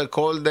phone number,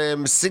 call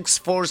them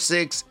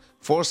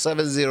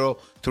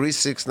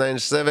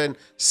 646-470-3697,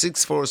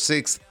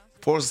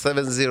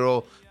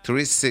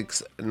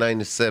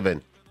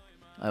 646-470-3697.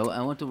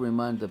 I want to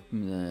remind the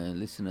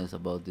listeners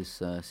about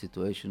this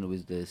situation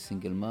with the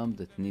single mom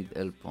that need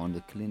help on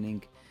the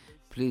cleaning.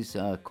 Please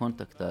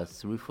contact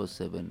us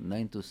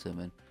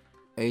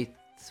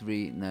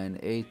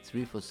 347-927-8398,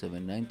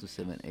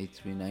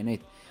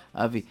 347-927-8398.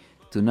 Avi,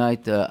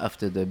 tonight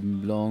after the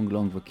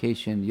long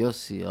vacation,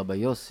 Rabbi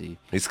Yossi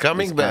He's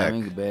coming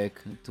back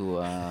to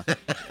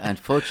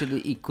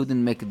unfortunately he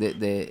couldn't make the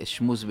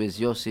shmuz with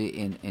Yossi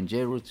in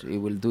JRoot. He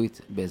will do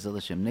it Be'ezrat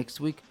Hashem next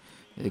week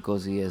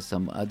because he has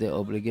some other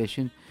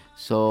obligation.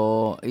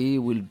 So he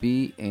will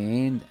be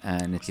in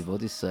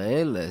Netivot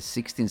Israel,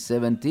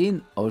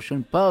 1617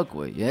 Ocean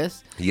Parkway,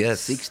 yes?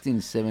 Yes.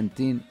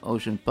 1617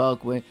 Ocean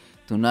Parkway,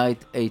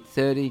 tonight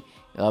 8:30,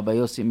 Rabbi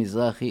Yossi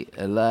Mizrahi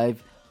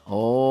alive,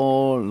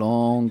 all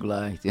long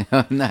night,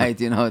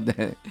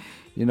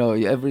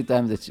 every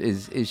time that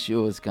his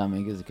show is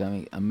coming,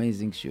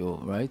 amazing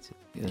show, right?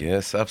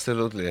 Yes,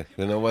 absolutely.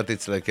 You know what,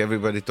 it's like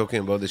everybody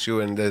talking about the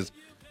show, and there's,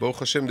 Baruch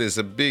Hashem, there's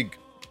a big,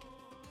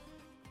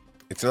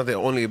 it's not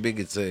only a big,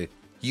 it's a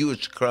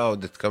huge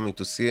crowd that's coming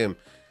to see him.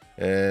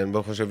 And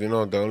Baruch Hashem,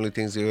 the only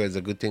things you hear is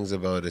the good things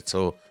about it.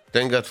 So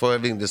thank God for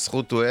having the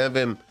zchut to have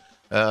him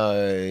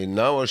in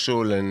our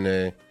shul,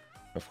 and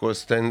of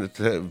course, thank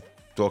to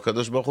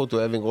HaKadosh Baruch Hu to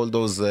having all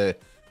those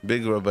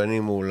big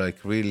rabbanim who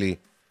like really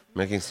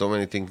making so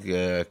many things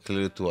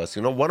clear to us.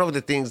 One of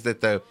the things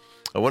that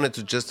I wanted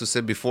to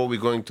say before we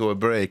go into a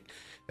break,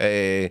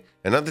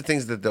 another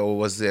thing that there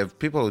was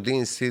people who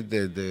didn't see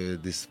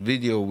this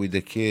video with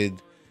the kid.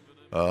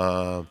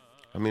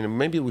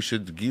 Maybe we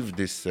should give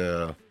this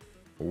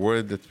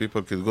word that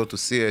people could go to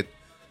see it.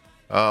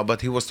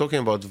 But he was talking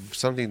about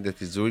something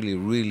that is really,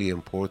 really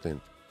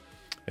important.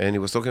 And he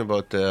was talking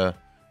about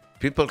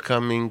people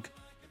coming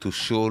to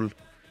shul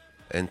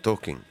and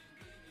talking.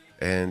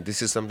 And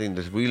this is something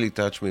that really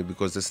touched me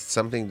because this is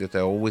something that I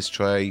always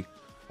try,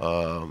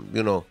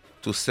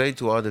 to say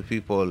to other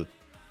people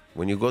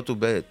when you go to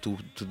bed,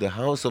 to the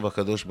house of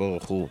HaKadosh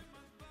Baruch Hu.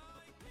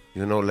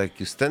 Like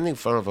you're standing in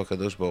front of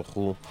HaKadosh Baruch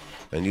Hu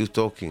and you're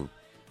talking.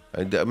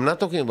 And I'm not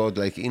talking about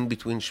like in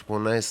between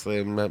Shmona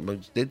Esrei,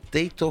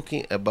 they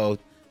talking about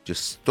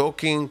just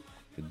talking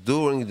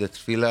during the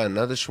tefillah,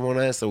 another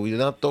Shmona Esrei. We're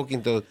not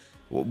talking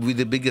with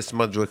the biggest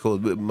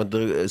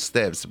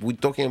steps.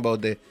 We're talking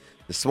about the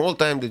small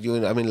time that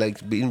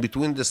like in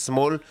between the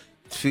small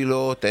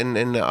tefillot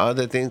and the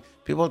other things.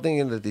 People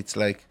thinking that it's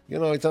like,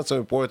 it's not so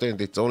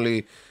important. It's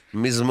only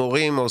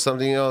mizmorim or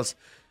something else.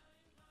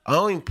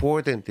 How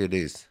important it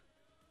is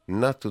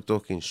not to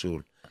talk in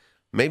shul.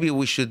 Maybe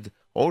we should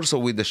also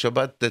with the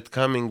Shabbat that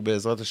coming,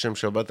 Be'ezrat Hashem,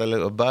 Shabbat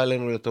Haba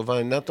Aleinu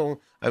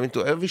L'Tova,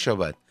 to every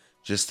Shabbat,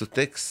 just to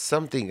take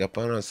something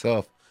upon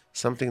ourselves,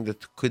 something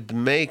that could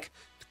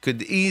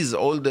ease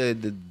all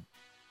the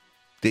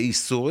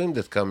isurim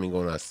that coming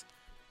on us,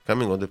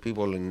 coming on the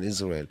people in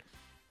Israel.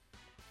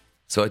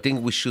 So I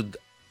think we should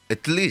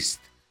at least,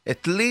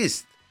 if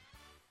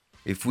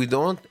we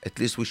don't, at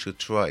least we should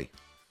try,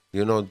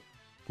 not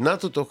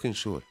to talk in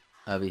shul.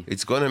 Avi.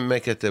 It's going to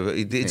make it,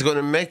 it's going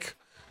to make,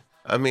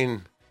 I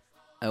want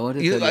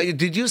to tell you.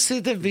 Did you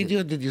see the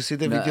video? Did you see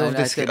the video of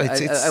this?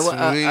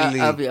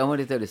 Avi, I want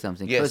to tell you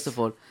something. Yes. First of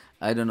all,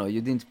 I don't know,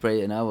 you didn't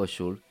pray in our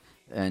shul.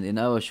 And in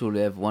our shul, we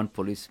have one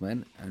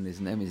policeman, and his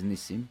name is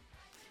Nissim.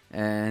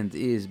 And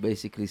he is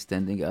basically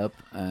standing up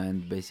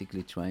and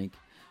basically trying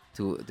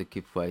to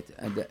keep quiet.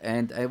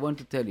 And I want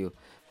to tell you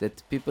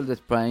that people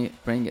that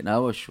praying in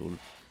our shul,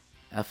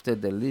 after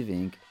they're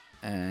leaving,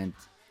 and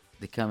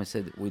they come and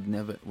said, we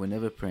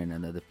never pray in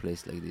another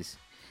place like this.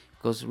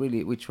 because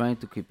really we're trying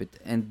to keep it.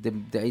 And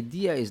the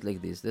idea is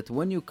like this: that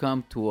when you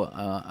come to,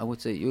 I would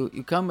say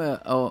you come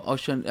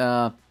Ocean,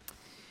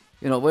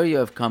 where you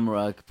have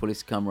camera,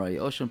 police camera,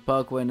 Ocean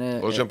Parkway,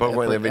 Ocean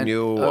Parkway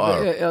Avenue,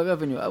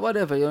 Avenue,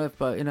 whatever you have,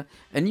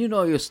 and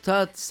you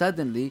start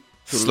suddenly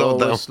to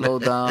slow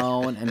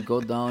down, and go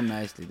down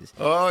nicely.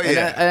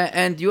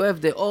 And you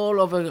have the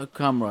all over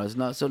cameras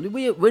now. So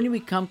when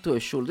we come to a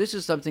shul, this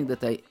is something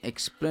that I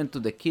explain to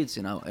the kids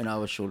in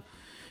our shul.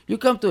 You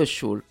come to a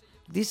shul,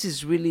 this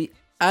is really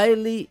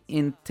highly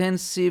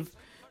intensive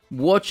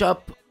watch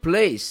up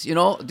place.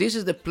 This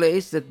is the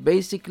place that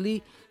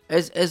basically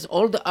has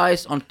all the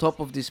eyes on top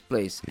of this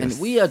place, and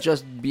we are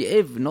just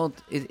behave.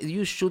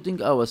 We're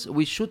shooting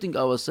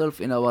ourselves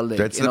in our leg.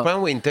 That's the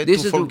point. We intend to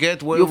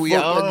forget where we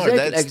are.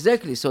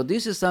 Exactly. So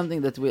this is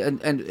something that we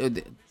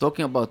and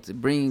talking about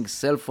bringing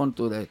cell phone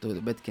to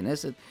the Bet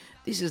Knesset.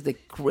 This is the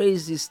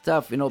crazy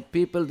stuff.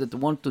 People that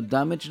want to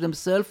damage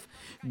themselves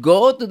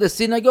go to the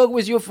synagogue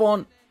with your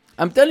phone.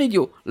 I'm telling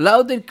you,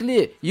 loud and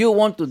clear. You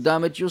want to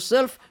damage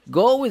yourself?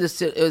 Go with a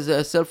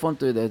cell phone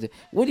to the.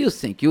 What do you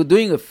think? You're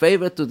doing a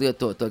favor to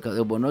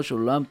Ribono Shel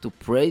Olam to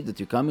pray that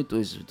you come into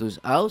his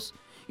house?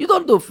 You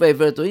don't do a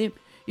favor to him.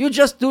 You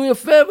just do a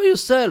favor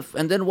yourself.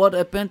 And then what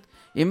happened?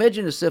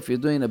 Imagine yourself, you're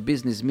doing a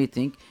business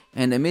meeting,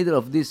 and in the middle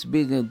of this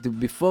business,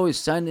 before you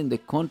signing the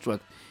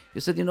contract,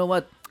 you said, you know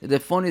what? The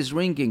phone is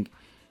ringing.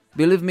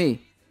 Believe me.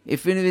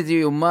 If even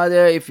your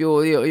mother, if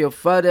your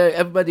father,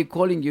 everybody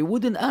calling you,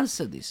 wouldn't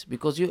answer this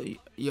because you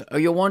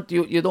don't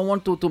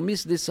want to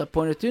miss this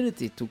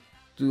opportunity to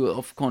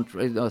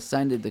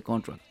sign the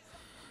contract.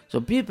 So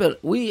people,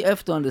 we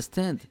have to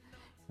understand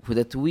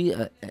that we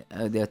have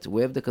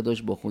the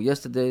Kadosh Baruch Hu.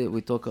 Yesterday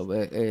we talked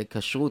about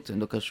kashrut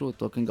and the kashrut,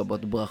 talking about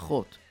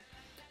brachot.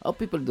 How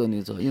people don't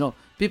need so.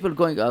 People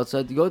going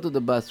outside, go to the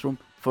bathroom.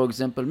 For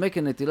example,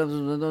 making it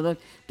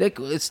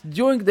it's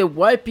during the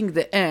wiping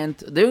the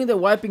hand, they're doing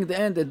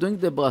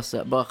the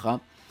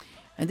bracha,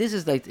 and this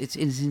is like it's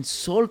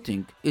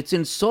insulting. It's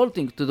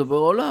insulting to the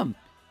Olam.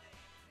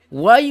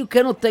 Why you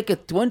cannot take a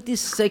 20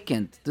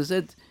 second to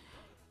say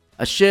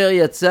Asher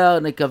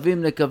Yatzar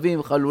nekavim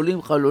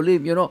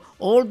chalulim,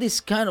 all this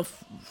kind of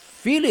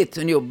feel it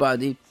in your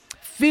body.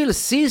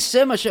 See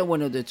Shem Hashem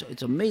when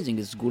it's amazing.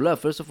 It's Gula.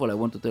 First of all, I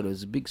want to tell you,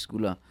 it's a big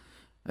Gula.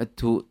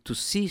 To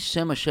see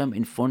Shem Hashem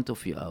in front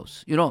of your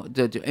house,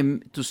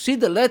 to see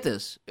the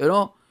letters,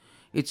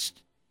 it's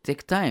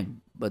take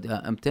time, but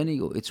I'm telling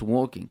you, it's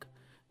working.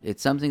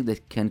 It's something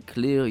that can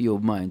clear your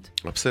mind.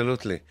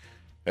 Absolutely.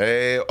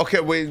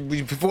 Okay,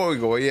 before we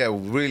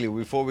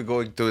go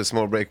into a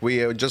small break,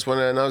 we just want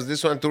to announce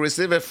this one. To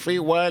receive a free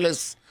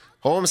wireless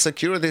home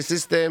security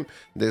system,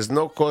 there's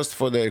no cost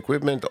for the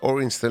equipment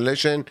or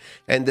installation,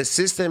 and the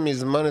system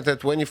is monitored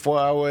 24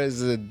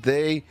 hours a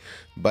day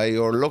by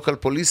your local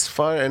police,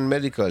 fire, and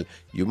medical.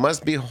 You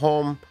must be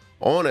home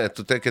owner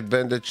to take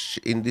advantage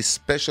in this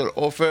special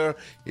offer.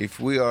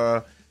 If we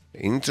are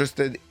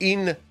interested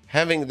in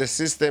having the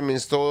system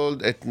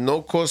installed at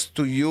no cost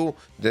to you,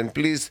 then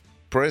please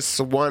press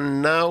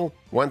 1 now.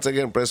 Once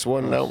again, press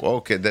 1 now.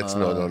 Okay, that's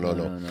no.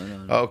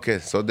 Okay,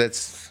 so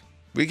that's...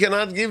 We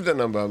cannot give the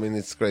number. I mean,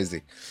 it's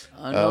crazy.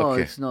 No,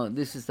 it's not.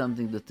 This is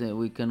something that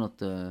we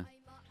cannot...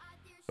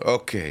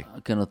 okay.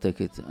 Cannot take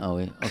it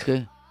away.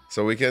 Okay?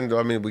 So we can...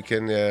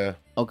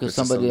 okay,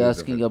 somebody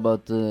asking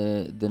about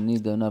the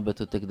need the number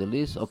to take the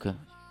list. Okay.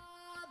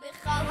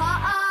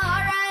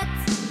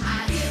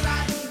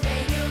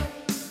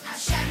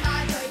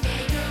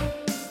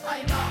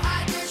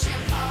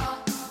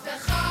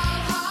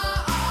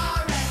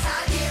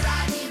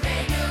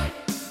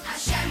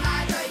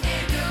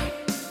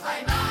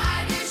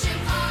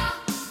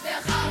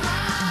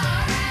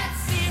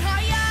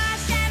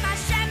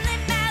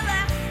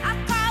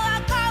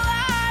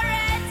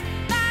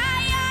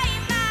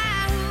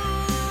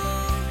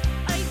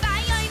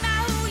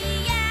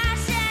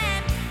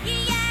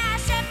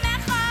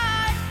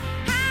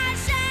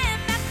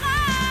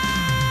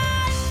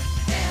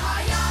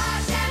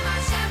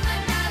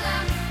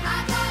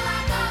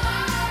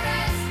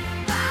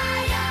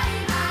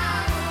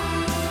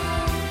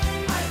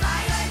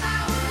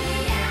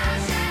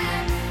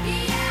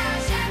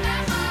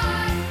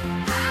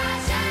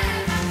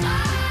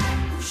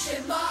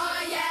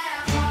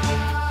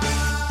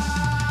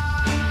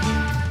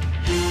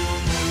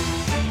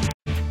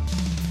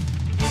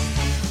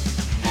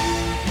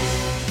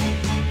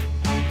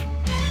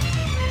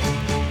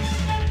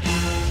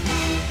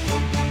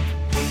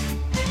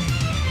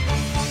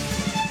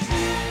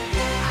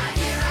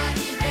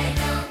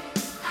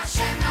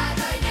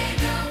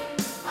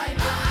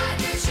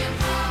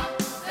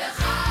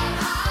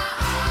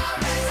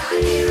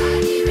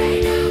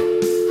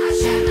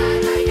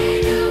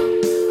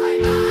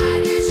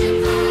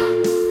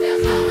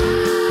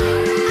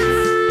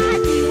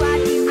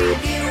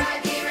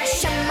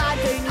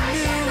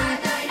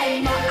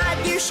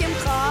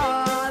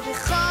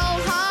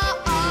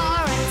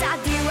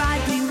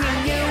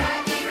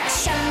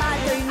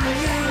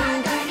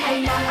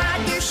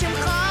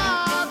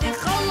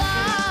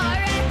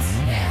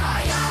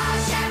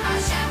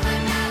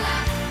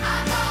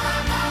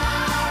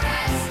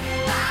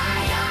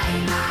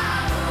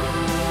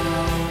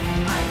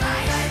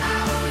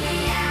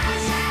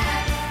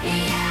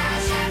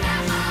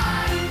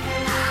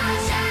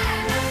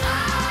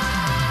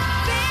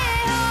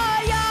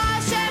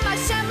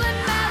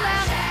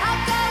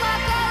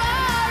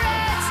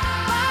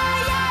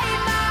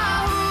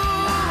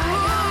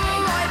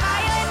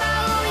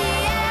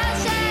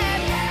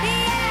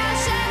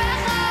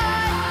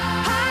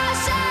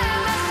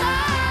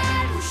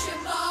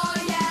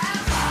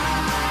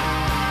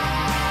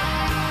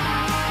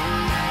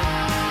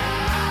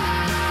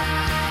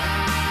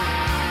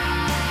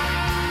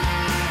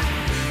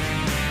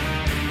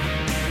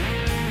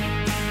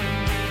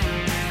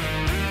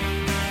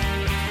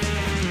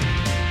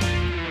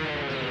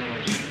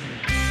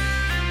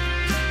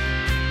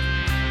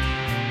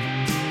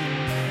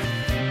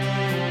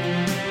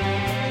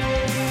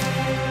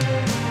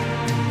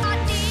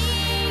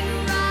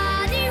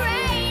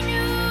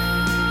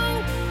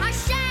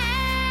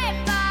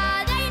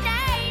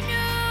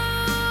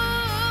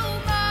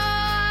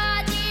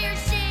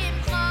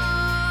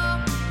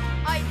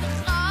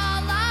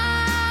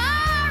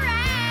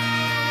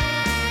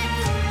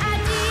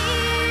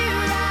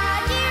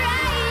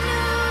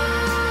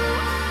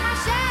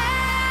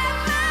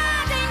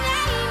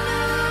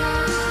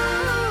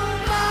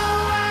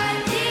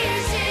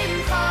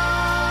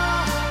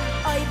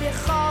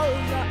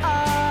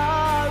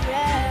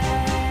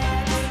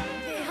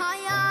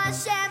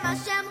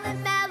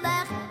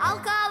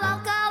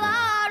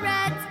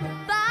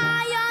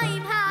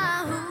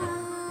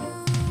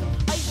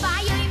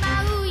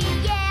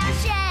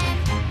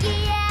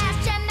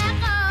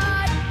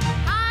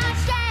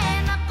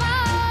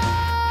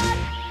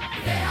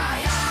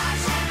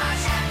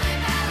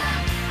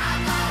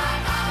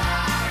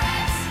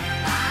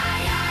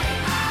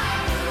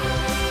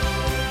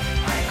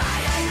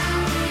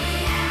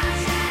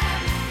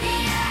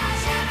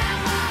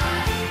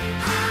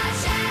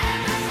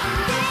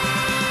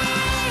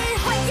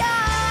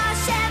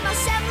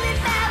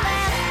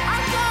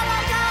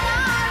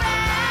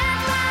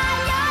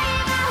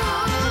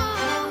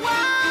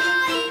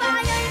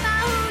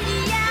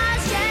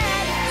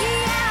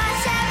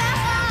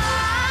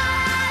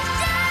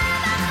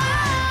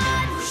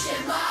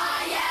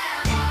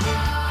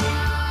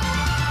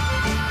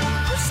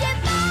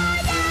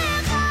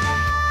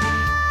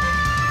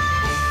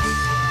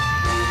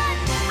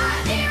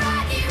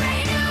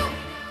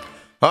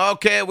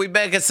 Okay, we're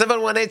back at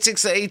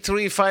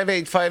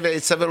 718-683-5858,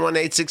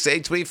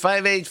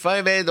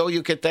 718-683-5858, or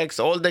you can text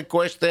all the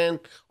question,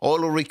 all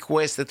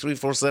requests at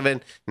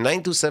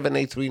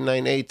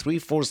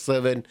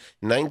 347-927-8398,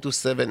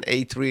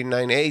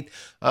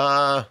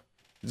 347-927-8398.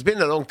 It's been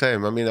a long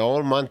time. I mean, a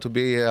whole month to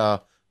be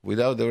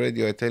without the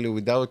radio, I tell you,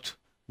 without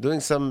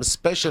doing some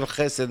special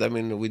chesed. I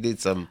mean, we did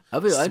some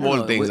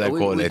small things, I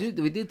call it.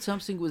 We did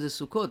something with the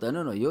Sukkot. I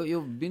don't know.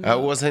 You've been... I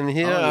wasn't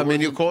here. I mean,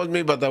 you called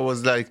me, but I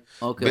was like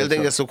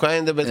building a sukkah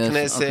in the Bet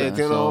Knesset.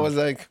 I was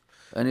like...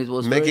 And it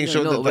was making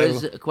sure that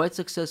was quite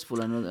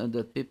successful. And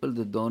that people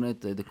that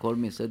donate, they called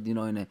me and said,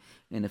 in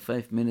a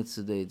 5 minutes,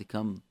 they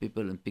come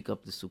people and pick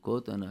up the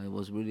Sukkot. And it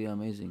was really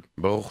amazing.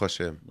 Baruch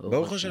Hashem.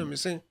 Baruch Hashem, you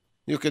see?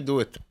 You can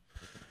do it.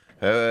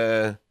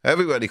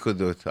 Everybody could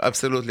do it.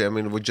 Absolutely. I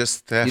mean, we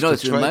just have to try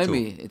to.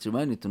 It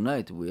reminds me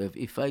tonight. We have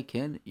If I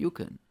Can, You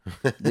Can.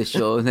 The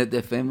show,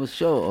 the famous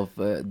show of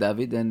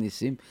David and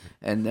Nissim,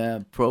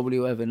 and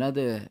probably we have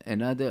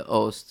another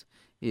host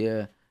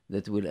here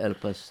that will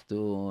help us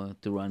to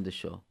run the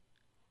show.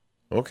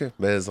 Okay,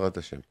 Be'ezrat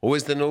Hashem. Who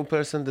is the new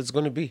person that's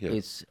going to be here?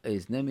 His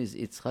name is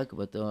Yitzhak,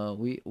 but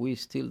we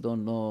still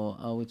don't know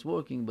how it's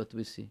working, but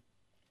we see.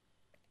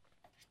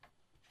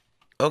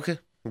 Okay,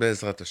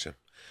 Be'ezrat Hashem.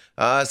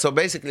 So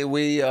basically,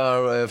 we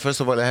are,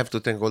 first of all, I have to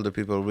thank all the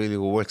people really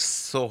who work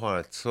so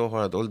hard,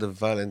 all the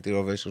volunteer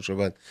of Eshel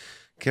Shabbat,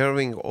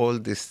 carrying all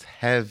this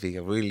heavy,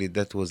 really,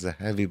 that was the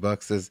heavy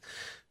boxes.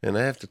 And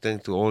I have to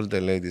thank to all the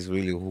ladies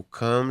really who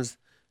comes,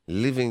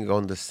 living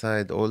on the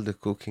side, all the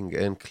cooking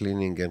and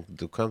cleaning, and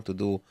to come to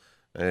do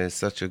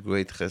such a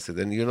great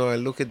chesed. And, I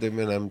look at them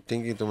and I'm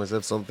thinking to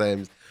myself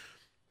sometimes,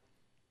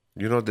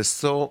 you look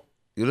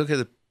at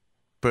the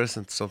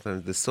person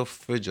sometimes, they're so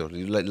fragile.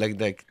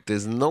 Like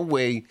there's no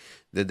way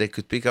that they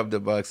could pick up the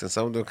box, and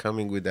some of them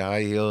coming with the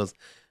high heels,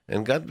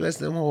 and God bless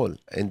them all.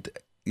 And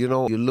you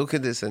look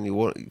at this and you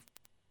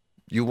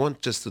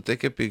want just to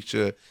take a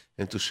picture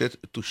and to show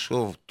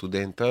to the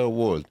entire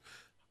world.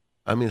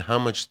 I mean, how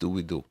much do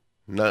we do?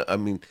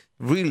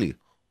 Really,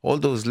 all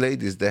those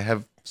ladies, they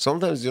have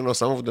sometimes,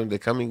 some of them, they're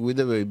coming with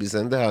the babies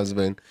and the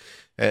husband,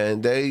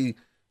 and they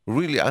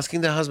really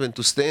asking the husband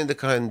to stay in the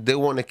car, and they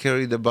want to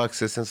carry the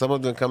boxes, and some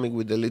of them coming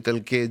with the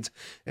little kids,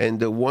 and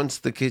they wants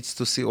the kids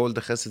to see all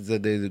the chesed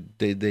that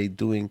they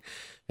doing.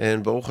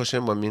 And Baruch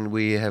Hashem, I mean,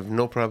 we have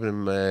no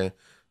problem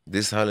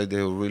this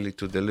holiday really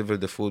to deliver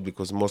the food,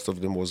 because most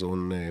of them was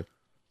on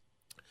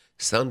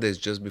Sundays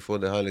just before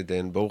the holiday.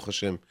 And Baruch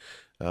Hashem,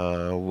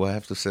 we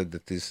have to say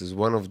that this is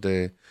one of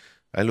the,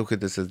 I look at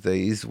this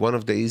as one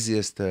of the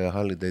easiest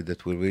holiday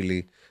that we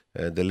really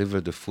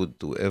deliver the food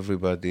to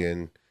everybody.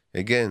 And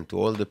again, to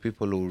all the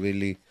people who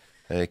really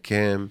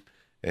came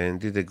and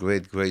did a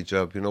great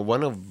job.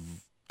 One of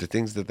the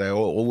things that I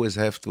always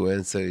have to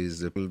answer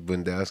is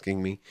when they're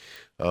asking me,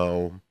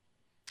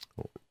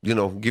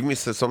 give me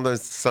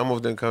sometimes some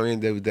of them come in,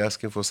 they're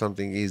asking for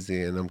something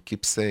easy, and I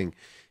keep saying,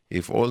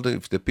 if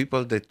the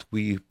people that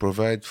we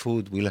provide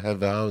food will have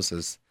the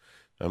houses,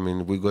 I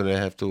mean, we're gonna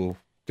have to.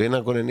 They're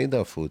not gonna need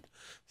our food.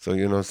 So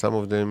some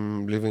of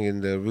them living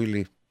in the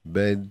really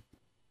bad,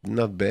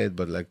 not bad,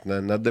 but like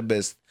not the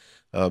best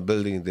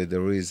building that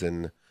there is.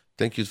 And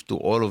thank you to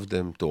all of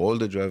them, to all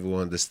the drivers who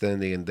are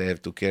understanding, and they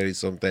have to carry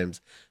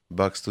sometimes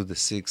box to the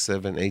 6th,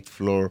 7th, 8th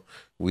floor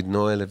with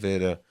no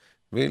elevator.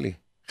 Really,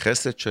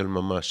 chesed shel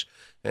mamash.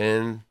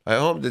 And I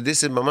hope that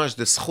this is mamash,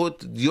 the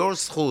zchut, your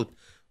zchut,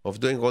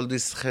 of doing all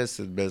this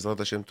chesed, Be'ezrat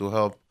Hashem, to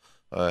help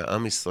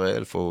Am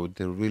Yisrael for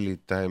the really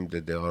time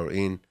that they are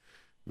in,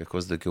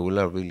 because the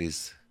Geulah really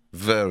is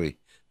very,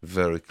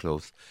 very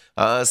close.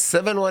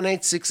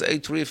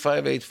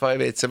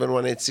 718-683-5858,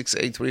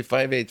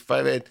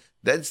 718-683-5858.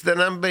 That's the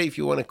number if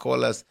you want to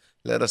call us.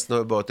 Let us know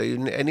about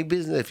any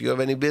business. If you have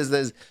any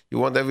business, you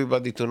want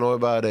everybody to know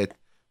about it,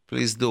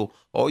 please do.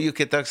 Or you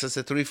can text us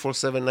at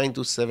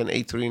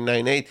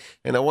 347-927-8398.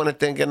 And I want to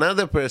thank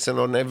another person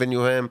on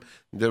Avenue M.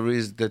 There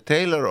is the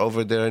tailor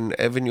over there in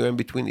Avenue M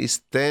between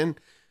East 10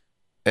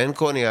 and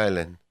Coney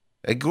Island.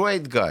 A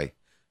great guy.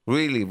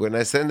 Really, when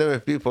I send him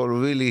people,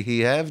 really, he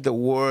have the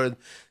word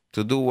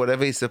to do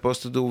whatever he's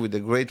supposed to do with a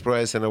great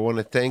price. And I want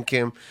to thank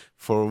him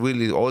for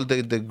really all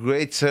the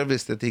great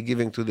service that he's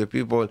giving to the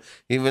people,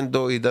 even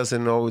though he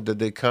doesn't know that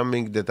they're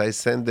coming, that I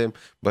send them.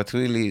 But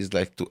really, it's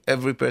like to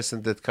every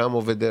person that come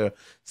over there.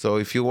 So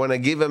if you want to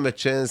give him a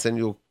chance and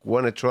you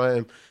want to try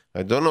him,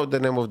 I don't know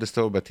the name of the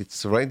store, but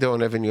it's right there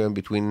on Avenue M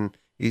between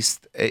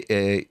East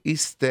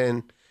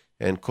 10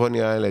 and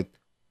Coney Island.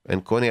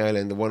 And Coney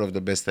Island, one of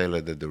the best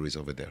tailors that there is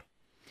over there.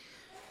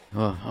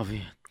 Oh,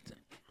 Avi,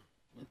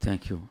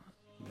 thank you.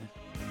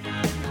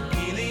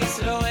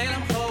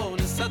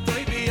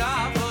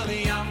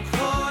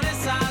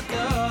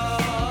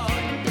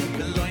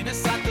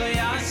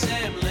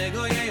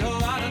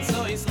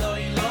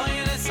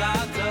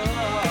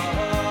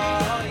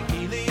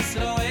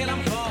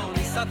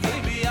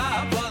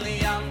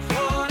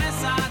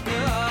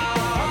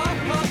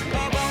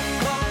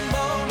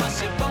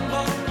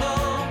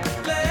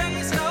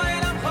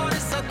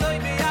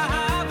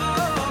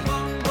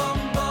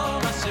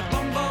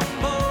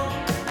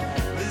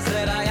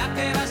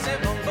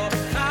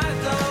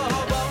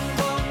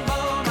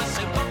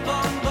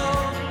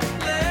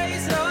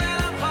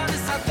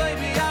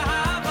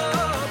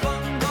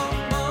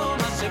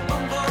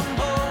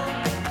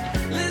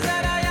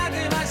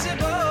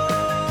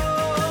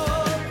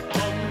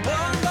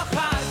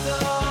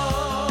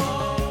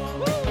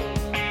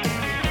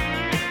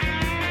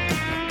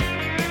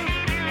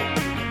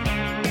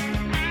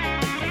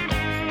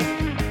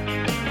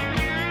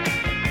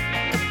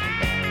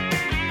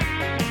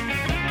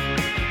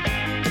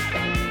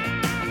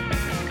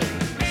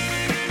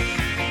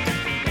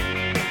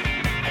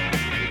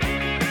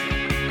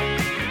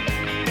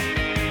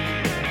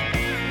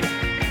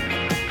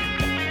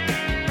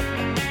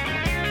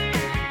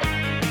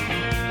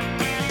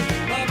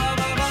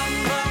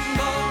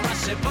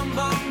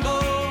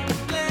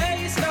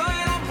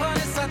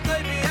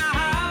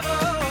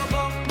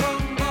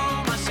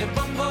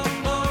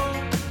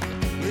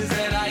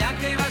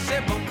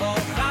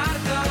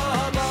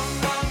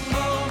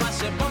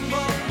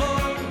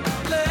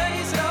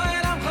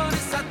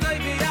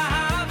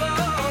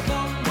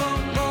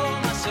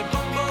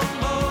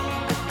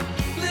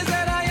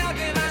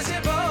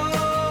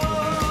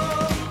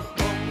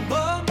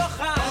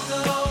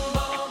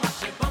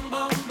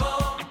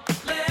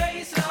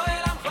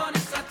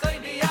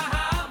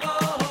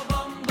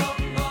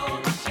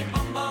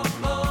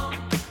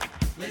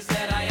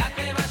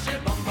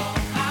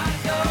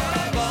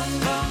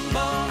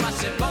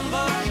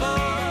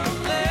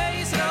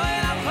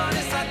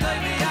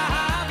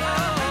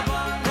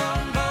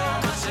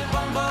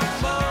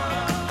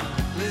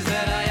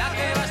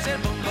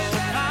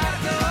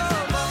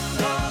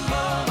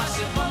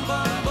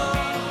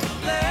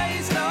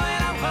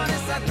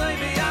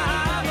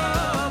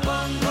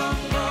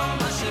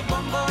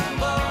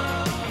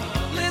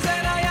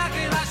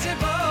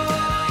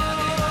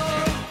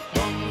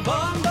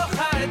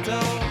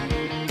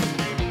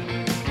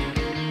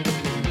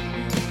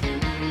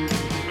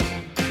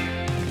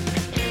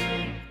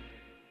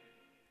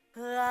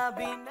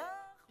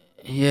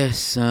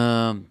 Yes.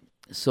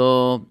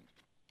 So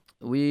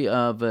we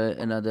have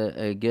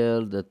another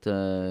girl that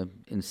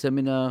in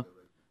seminar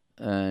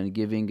and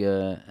giving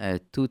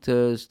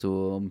tutors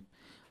to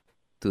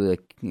the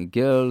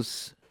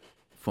girls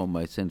from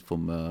I sent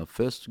from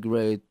first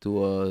grade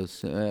to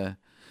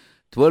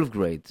 12th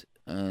grade.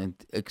 And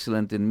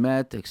excellent in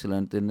math,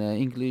 excellent in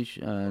English.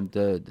 And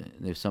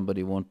if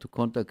somebody want to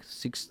contact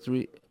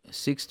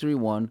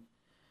 631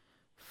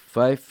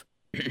 5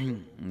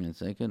 a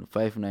second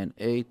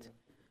 598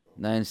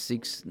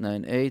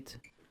 9698.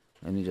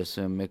 Let me just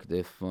make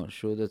the phone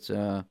sure that's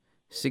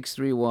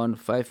 631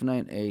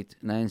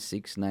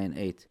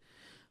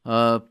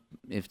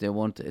 if they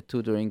want a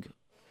tutoring.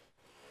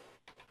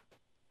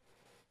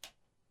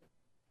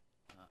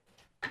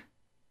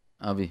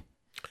 Avi.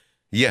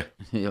 Yeah,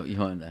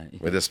 you and I.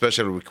 with a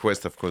special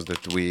request, of course,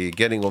 that we're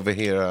getting over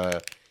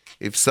here.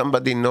 If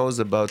somebody knows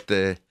about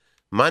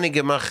money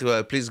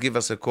gemach, please give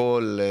us a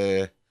call.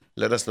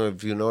 Let us know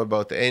if you know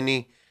about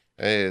any.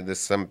 There's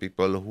some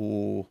people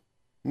who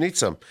need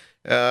some.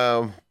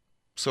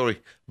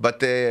 Sorry,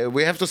 but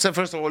we have to say,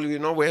 first of all,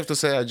 we have to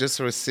say I just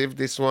received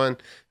this one.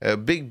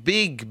 Big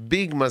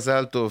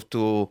mazal tov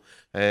to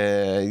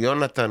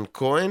Jonathan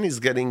Cohen. Is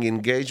getting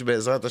engaged,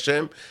 Be'ezrat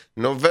Hashem,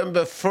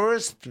 November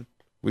 1st.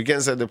 We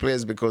can't say the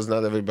place because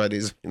not everybody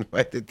is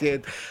invited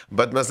yet.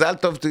 But mazal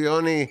tov to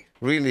Yoni,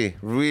 really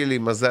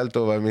mazal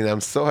tov. I mean,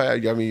 I'm so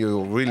happy. I mean,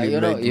 you really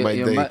made my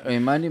day.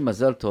 Remind me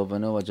mazal tov. I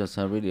know.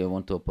 I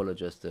want to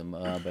apologize to him.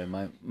 Rabbi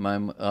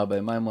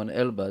Maimon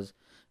Elbaz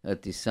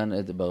at his son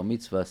at the bar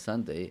mitzvah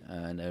Sunday,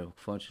 and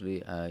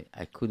unfortunately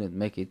I couldn't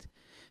make it.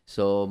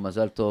 So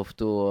mazal tov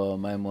to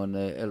Maimon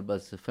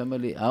Elbaz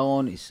family.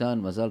 Aaron, his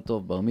son, mazal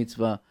tov bar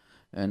mitzvah,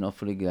 and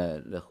hopefully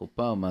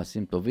לחופה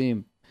ומעשים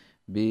טובים.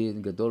 Be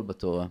gadol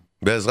b'Torah.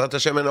 Be'ezrat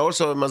Hashem, and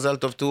also mazal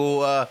tov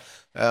to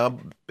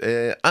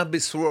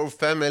Abisror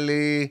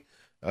family,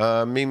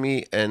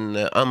 Mimi and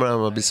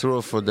Amram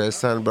Abisror for their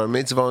son bar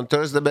mitzvah on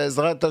Thursday.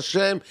 Be'ezrat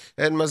Hashem,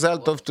 and mazal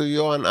tov to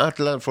Yohan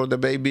Atlan for the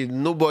baby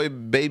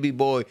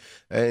boy,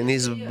 and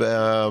his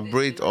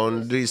brit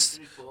on this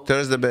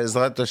Thursday.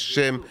 Be'ezrat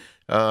Hashem.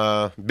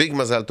 Big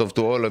mazal tov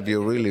to all of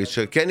you, really.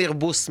 Ken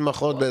yirbu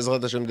smachot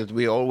be'ezrat Hashem, that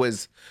we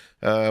always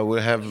will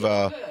have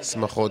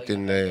smachot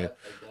in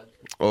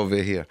over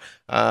here.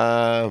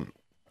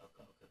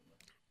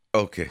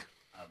 Okay.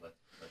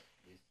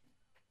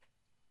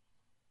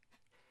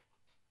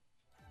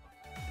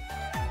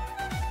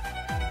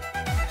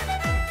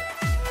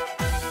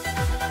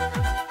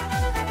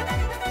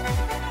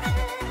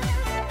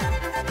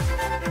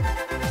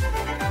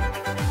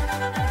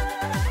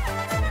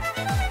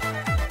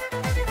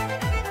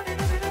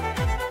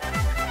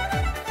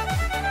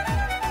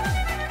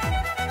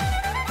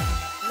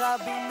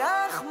 רבי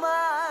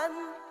נחמן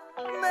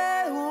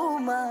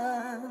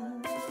מהומן,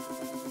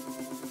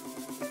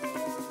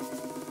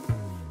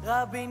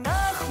 רבי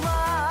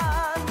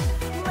נחמן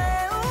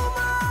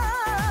מהומן,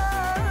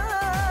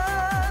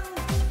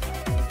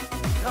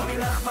 רבי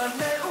נחמן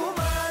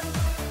מהומן.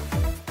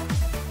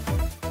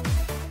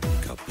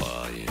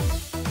 כפיים,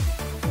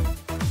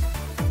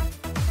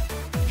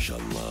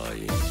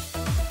 שמיים,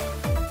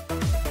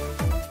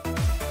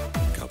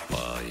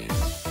 כפיים.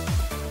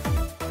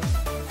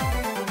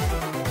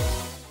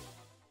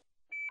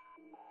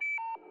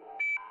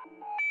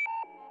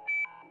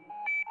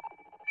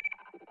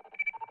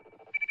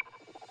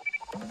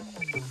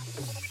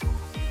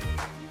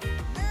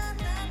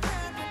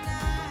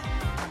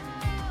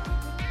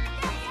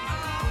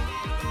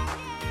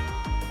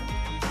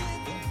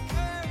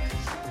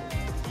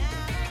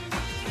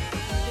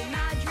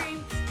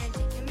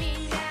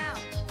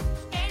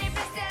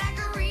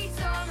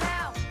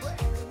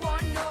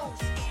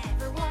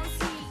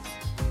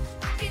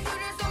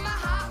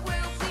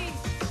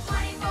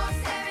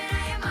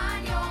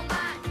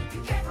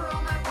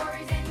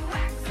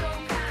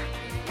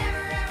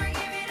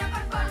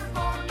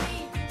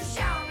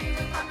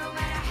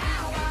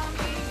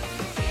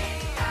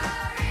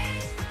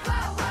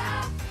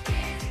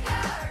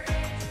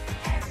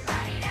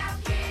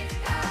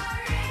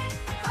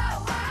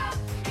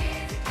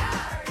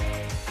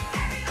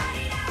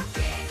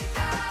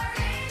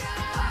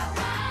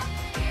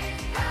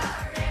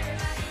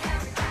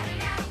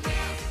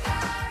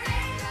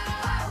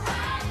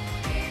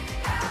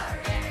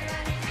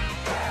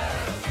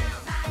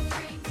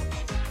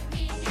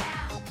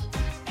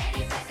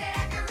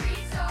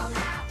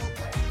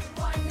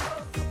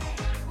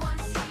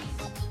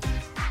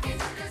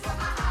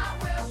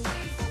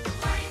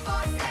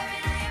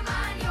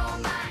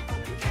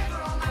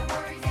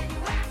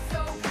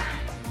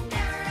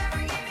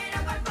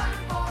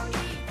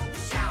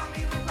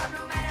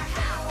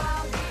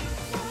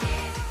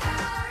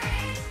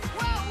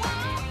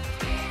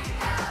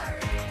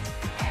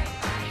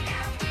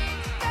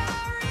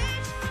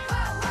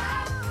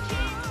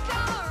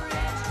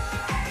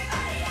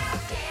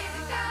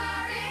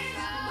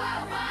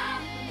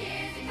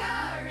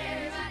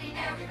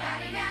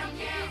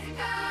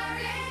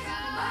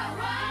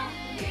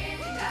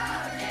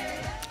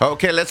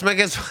 Okay, let's make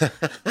it.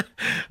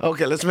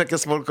 Okay, let's make a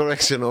small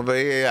correction over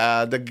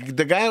here.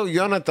 The guy,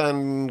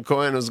 Jonathan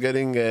Cohen, who's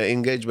getting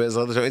engaged by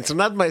Ezrat Hashem, it's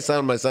not my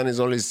son. My son is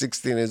only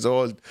 16 years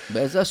old.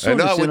 But as I soon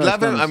know, as I you would know,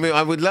 love him. it's I mean,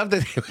 I would love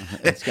that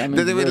coming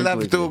that he would very love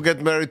quickly. to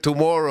get married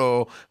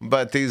tomorrow,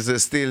 but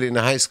he's still in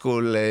high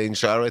school in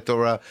Sha'arei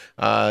Torah.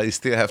 He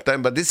still have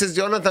time. But this is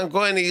Jonathan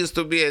Cohen. He used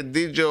to be a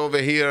DJ over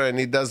here, and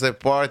he does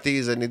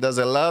parties, and he does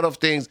a lot of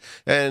things.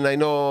 And I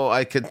know,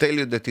 I can tell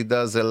you that he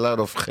does a lot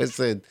of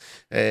chesed,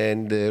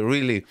 and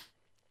really,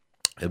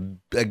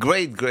 a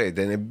great,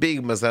 and a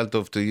big mazal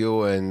tov to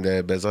you, and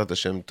Be'ezrat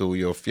Hashem to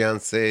your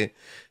fiancé,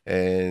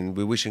 and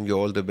we're wishing you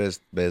all the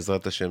best,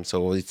 Be'ezrat Hashem.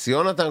 So it's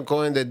Jonathan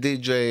Cohen, the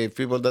DJ. If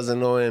people doesn't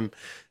know him,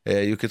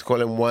 you could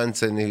call him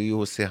once, and you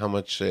will see how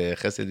much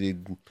chesed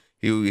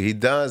he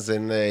does,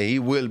 and he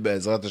will,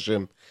 Be'ezrat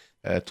Hashem,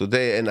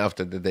 today and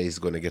after the day he's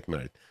going to get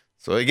married.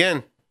 So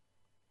again,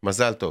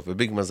 mazal tov, a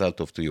big mazal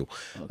tov to you.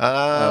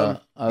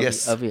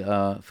 Yes, Avi,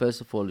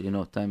 first of all,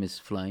 time is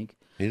flying.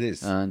 it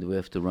is. And we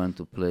have to run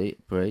to pray.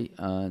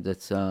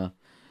 That's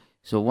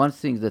so one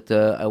thing that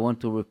I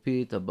want to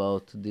repeat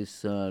about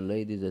this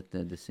lady, that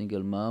the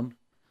single mom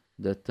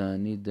that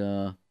need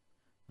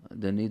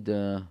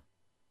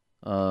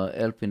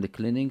help in the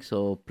cleaning.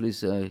 So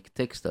please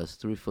text us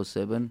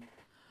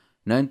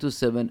 347-927-8398,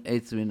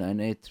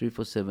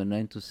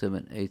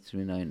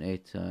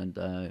 347-927-8398, and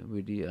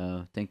really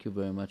thank you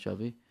very much,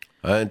 Avi.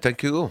 And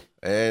thank you.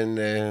 And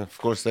of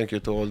course, thank you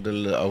to all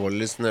our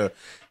listener.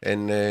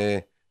 And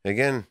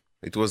again,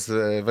 it was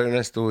very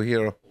nice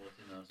to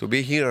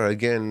be here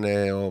again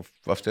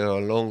after a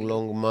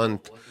long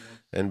month.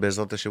 And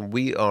Be'ezrat Hashem,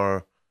 we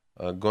are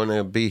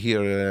gonna be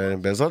here,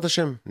 Be'ezrat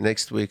Hashem,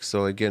 next week.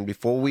 So again,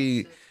 before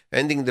we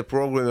ending the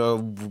program, I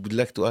would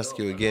like to ask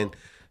you again,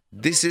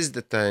 this is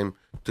the time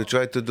to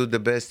try to do the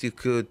best you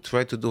could,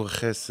 try to do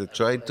chesed,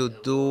 try to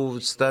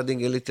do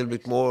studying a little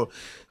bit more,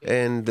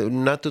 and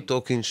not to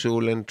talk in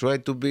shul, and try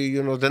to be,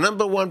 the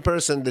number one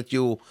person that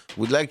you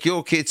would like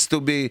your kids to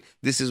be.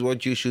 This is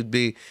what you should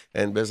be.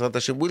 And Be'ezrat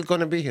Hashem, we're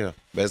going to be here,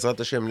 Be'ezrat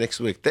Hashem,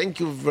 next week. Thank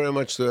you very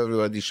much to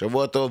everybody.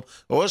 Shavua Tov,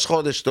 Rosh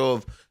Chodesh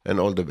Tov,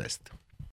 and all the best.